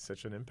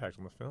such an impact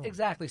on the film.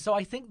 Exactly. So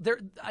I think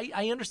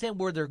I understand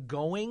where they're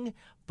going,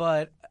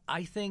 but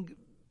I think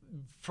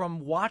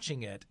from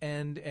watching it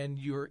and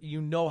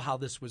you know how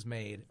this was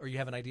made, or you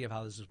have an idea of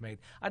how this was made,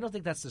 I don't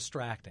think that's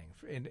distracting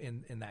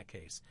in that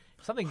case.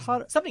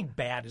 Something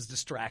bad is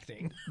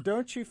distracting.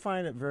 Don't you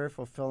find it very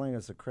fulfilling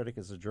as a critic,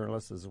 as a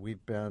journalist, as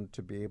we've been,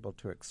 to be able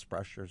to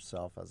express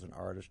yourself as an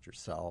artist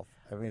yourself?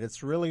 I mean,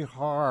 it's really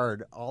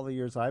hard. All the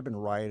years I've been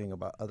writing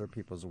about other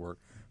people's work,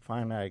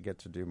 finally I get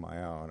to do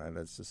my own, and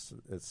it's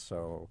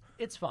so...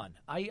 It's fun.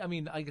 I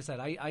mean, like I said,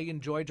 I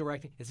enjoy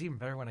directing. It's even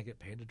better when I get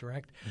paid to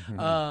direct.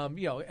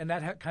 And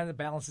that kind of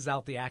balances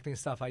out the acting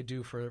stuff I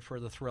do for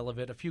the thrill of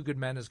it. A Few Good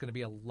Men is going to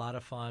be a lot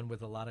of fun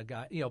with a lot of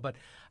guys. But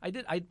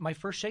my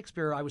first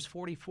Shakespeare, I was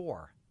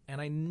 44. And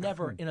I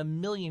never in a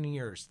million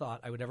years thought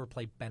I would ever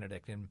play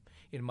Benedict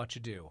in Much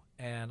Ado,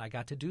 and I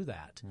got to do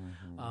that.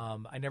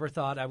 I never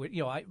thought I would.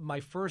 My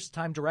first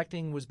time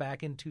directing was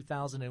back in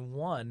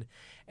 2001,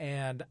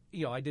 and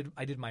I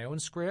did my own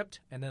script,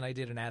 and then I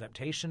did an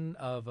adaptation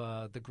of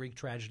the Greek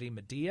tragedy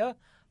Medea.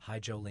 Hi,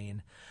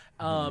 Jolene.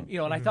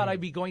 And I thought I'd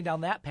be going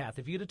down that path.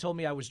 If you'd have told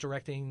me I was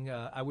directing,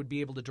 I would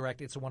be able to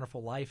direct It's a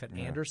Wonderful Life at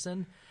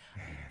Anderson,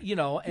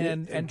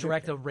 and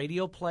direct a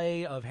radio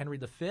play of Henry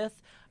V,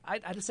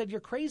 I'd have said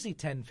you're crazy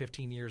 10,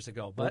 15 years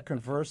ago. But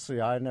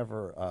conversely, I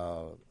never,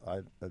 a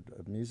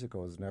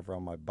musical was never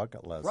on my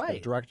bucket list. Right.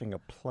 But directing a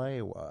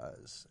play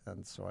was,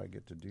 and so I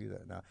get to do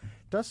that now.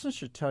 Dustin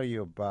should tell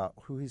you about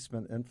who he's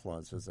been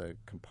influenced as a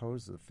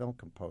composer, film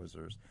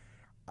composers.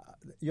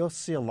 You'll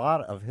see a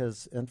lot of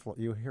his influence.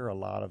 You hear a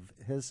lot of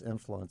his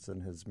influence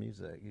in his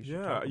music. You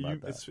should talk about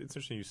that. It's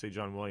interesting you say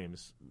John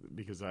Williams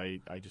because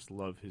I just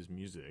love his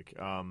music.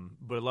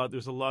 But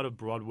there's a lot of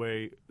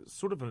Broadway,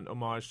 sort of an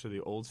homage to the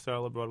old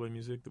style of Broadway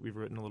music that we've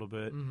written a little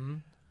bit.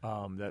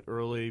 Mm-hmm. That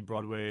early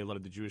Broadway, a lot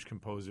of the Jewish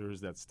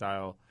composers, that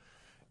style,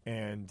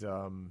 and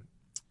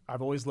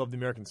I've always loved the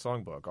American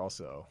Songbook,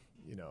 also.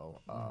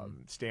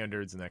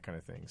 Standards and that kind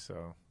of thing.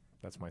 So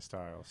that's my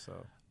style.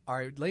 So. All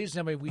right, ladies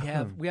and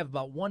gentlemen, we have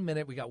about 1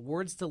 minute. We got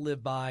words to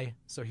live by.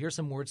 So here's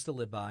some words to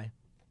live by.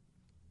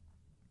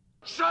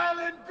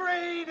 Silent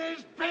breed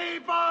is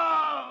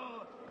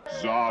people!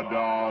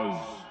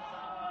 Zardoz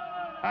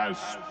has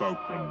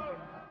spoken.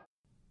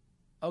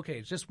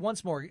 Okay, just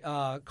once more.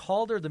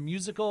 Calder, the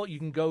musical, you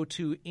can go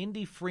to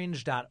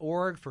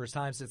indiefringe.org. First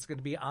time it's going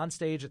to be on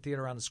stage at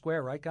Theater on the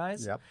Square, right,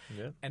 guys? Yep.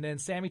 Yeah. And then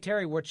Sammy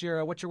Terry, what's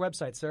your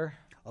website, sir?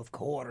 Of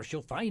course,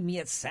 you'll find me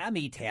at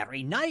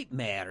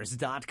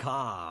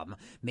SammyTerryNightmares.com.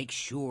 Make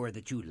sure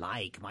that you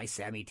like my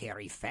Sammy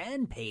Terry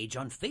fan page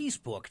on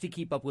Facebook to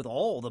keep up with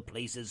all the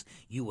places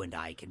you and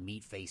I can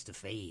meet face to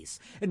face.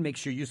 And make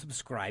sure you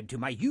subscribe to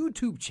my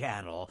YouTube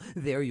channel.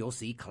 There you'll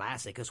see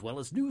classic as well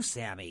as new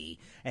Sammy.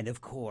 And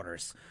of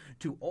course,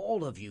 to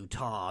all of you,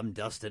 Tom,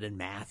 Dustin, and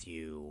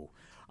Matthew,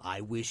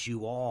 I wish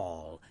you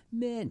all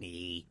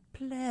many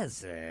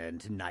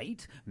pleasant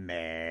nightmares.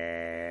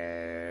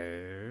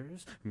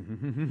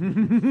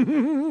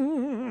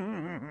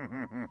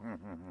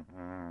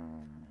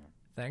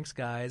 Thanks,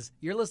 guys.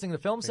 You're listening to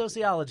Film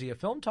Sociology, a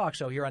film talk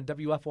show here on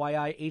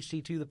WFYI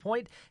HD to the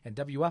Point and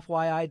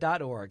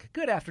WFYI.org.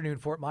 Good afternoon,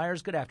 Fort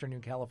Myers. Good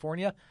afternoon,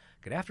 California.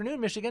 Good afternoon,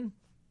 Michigan.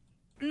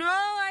 No,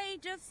 I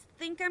just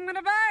think I'm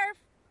gonna barf.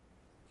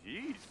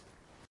 Jeez.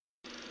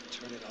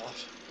 Turn it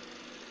off.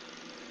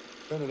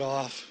 Turn it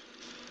off.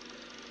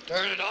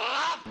 Turn it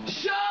off!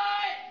 Shut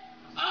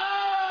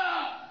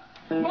up!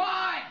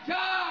 My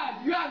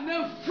God, you have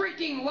no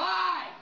freaking life!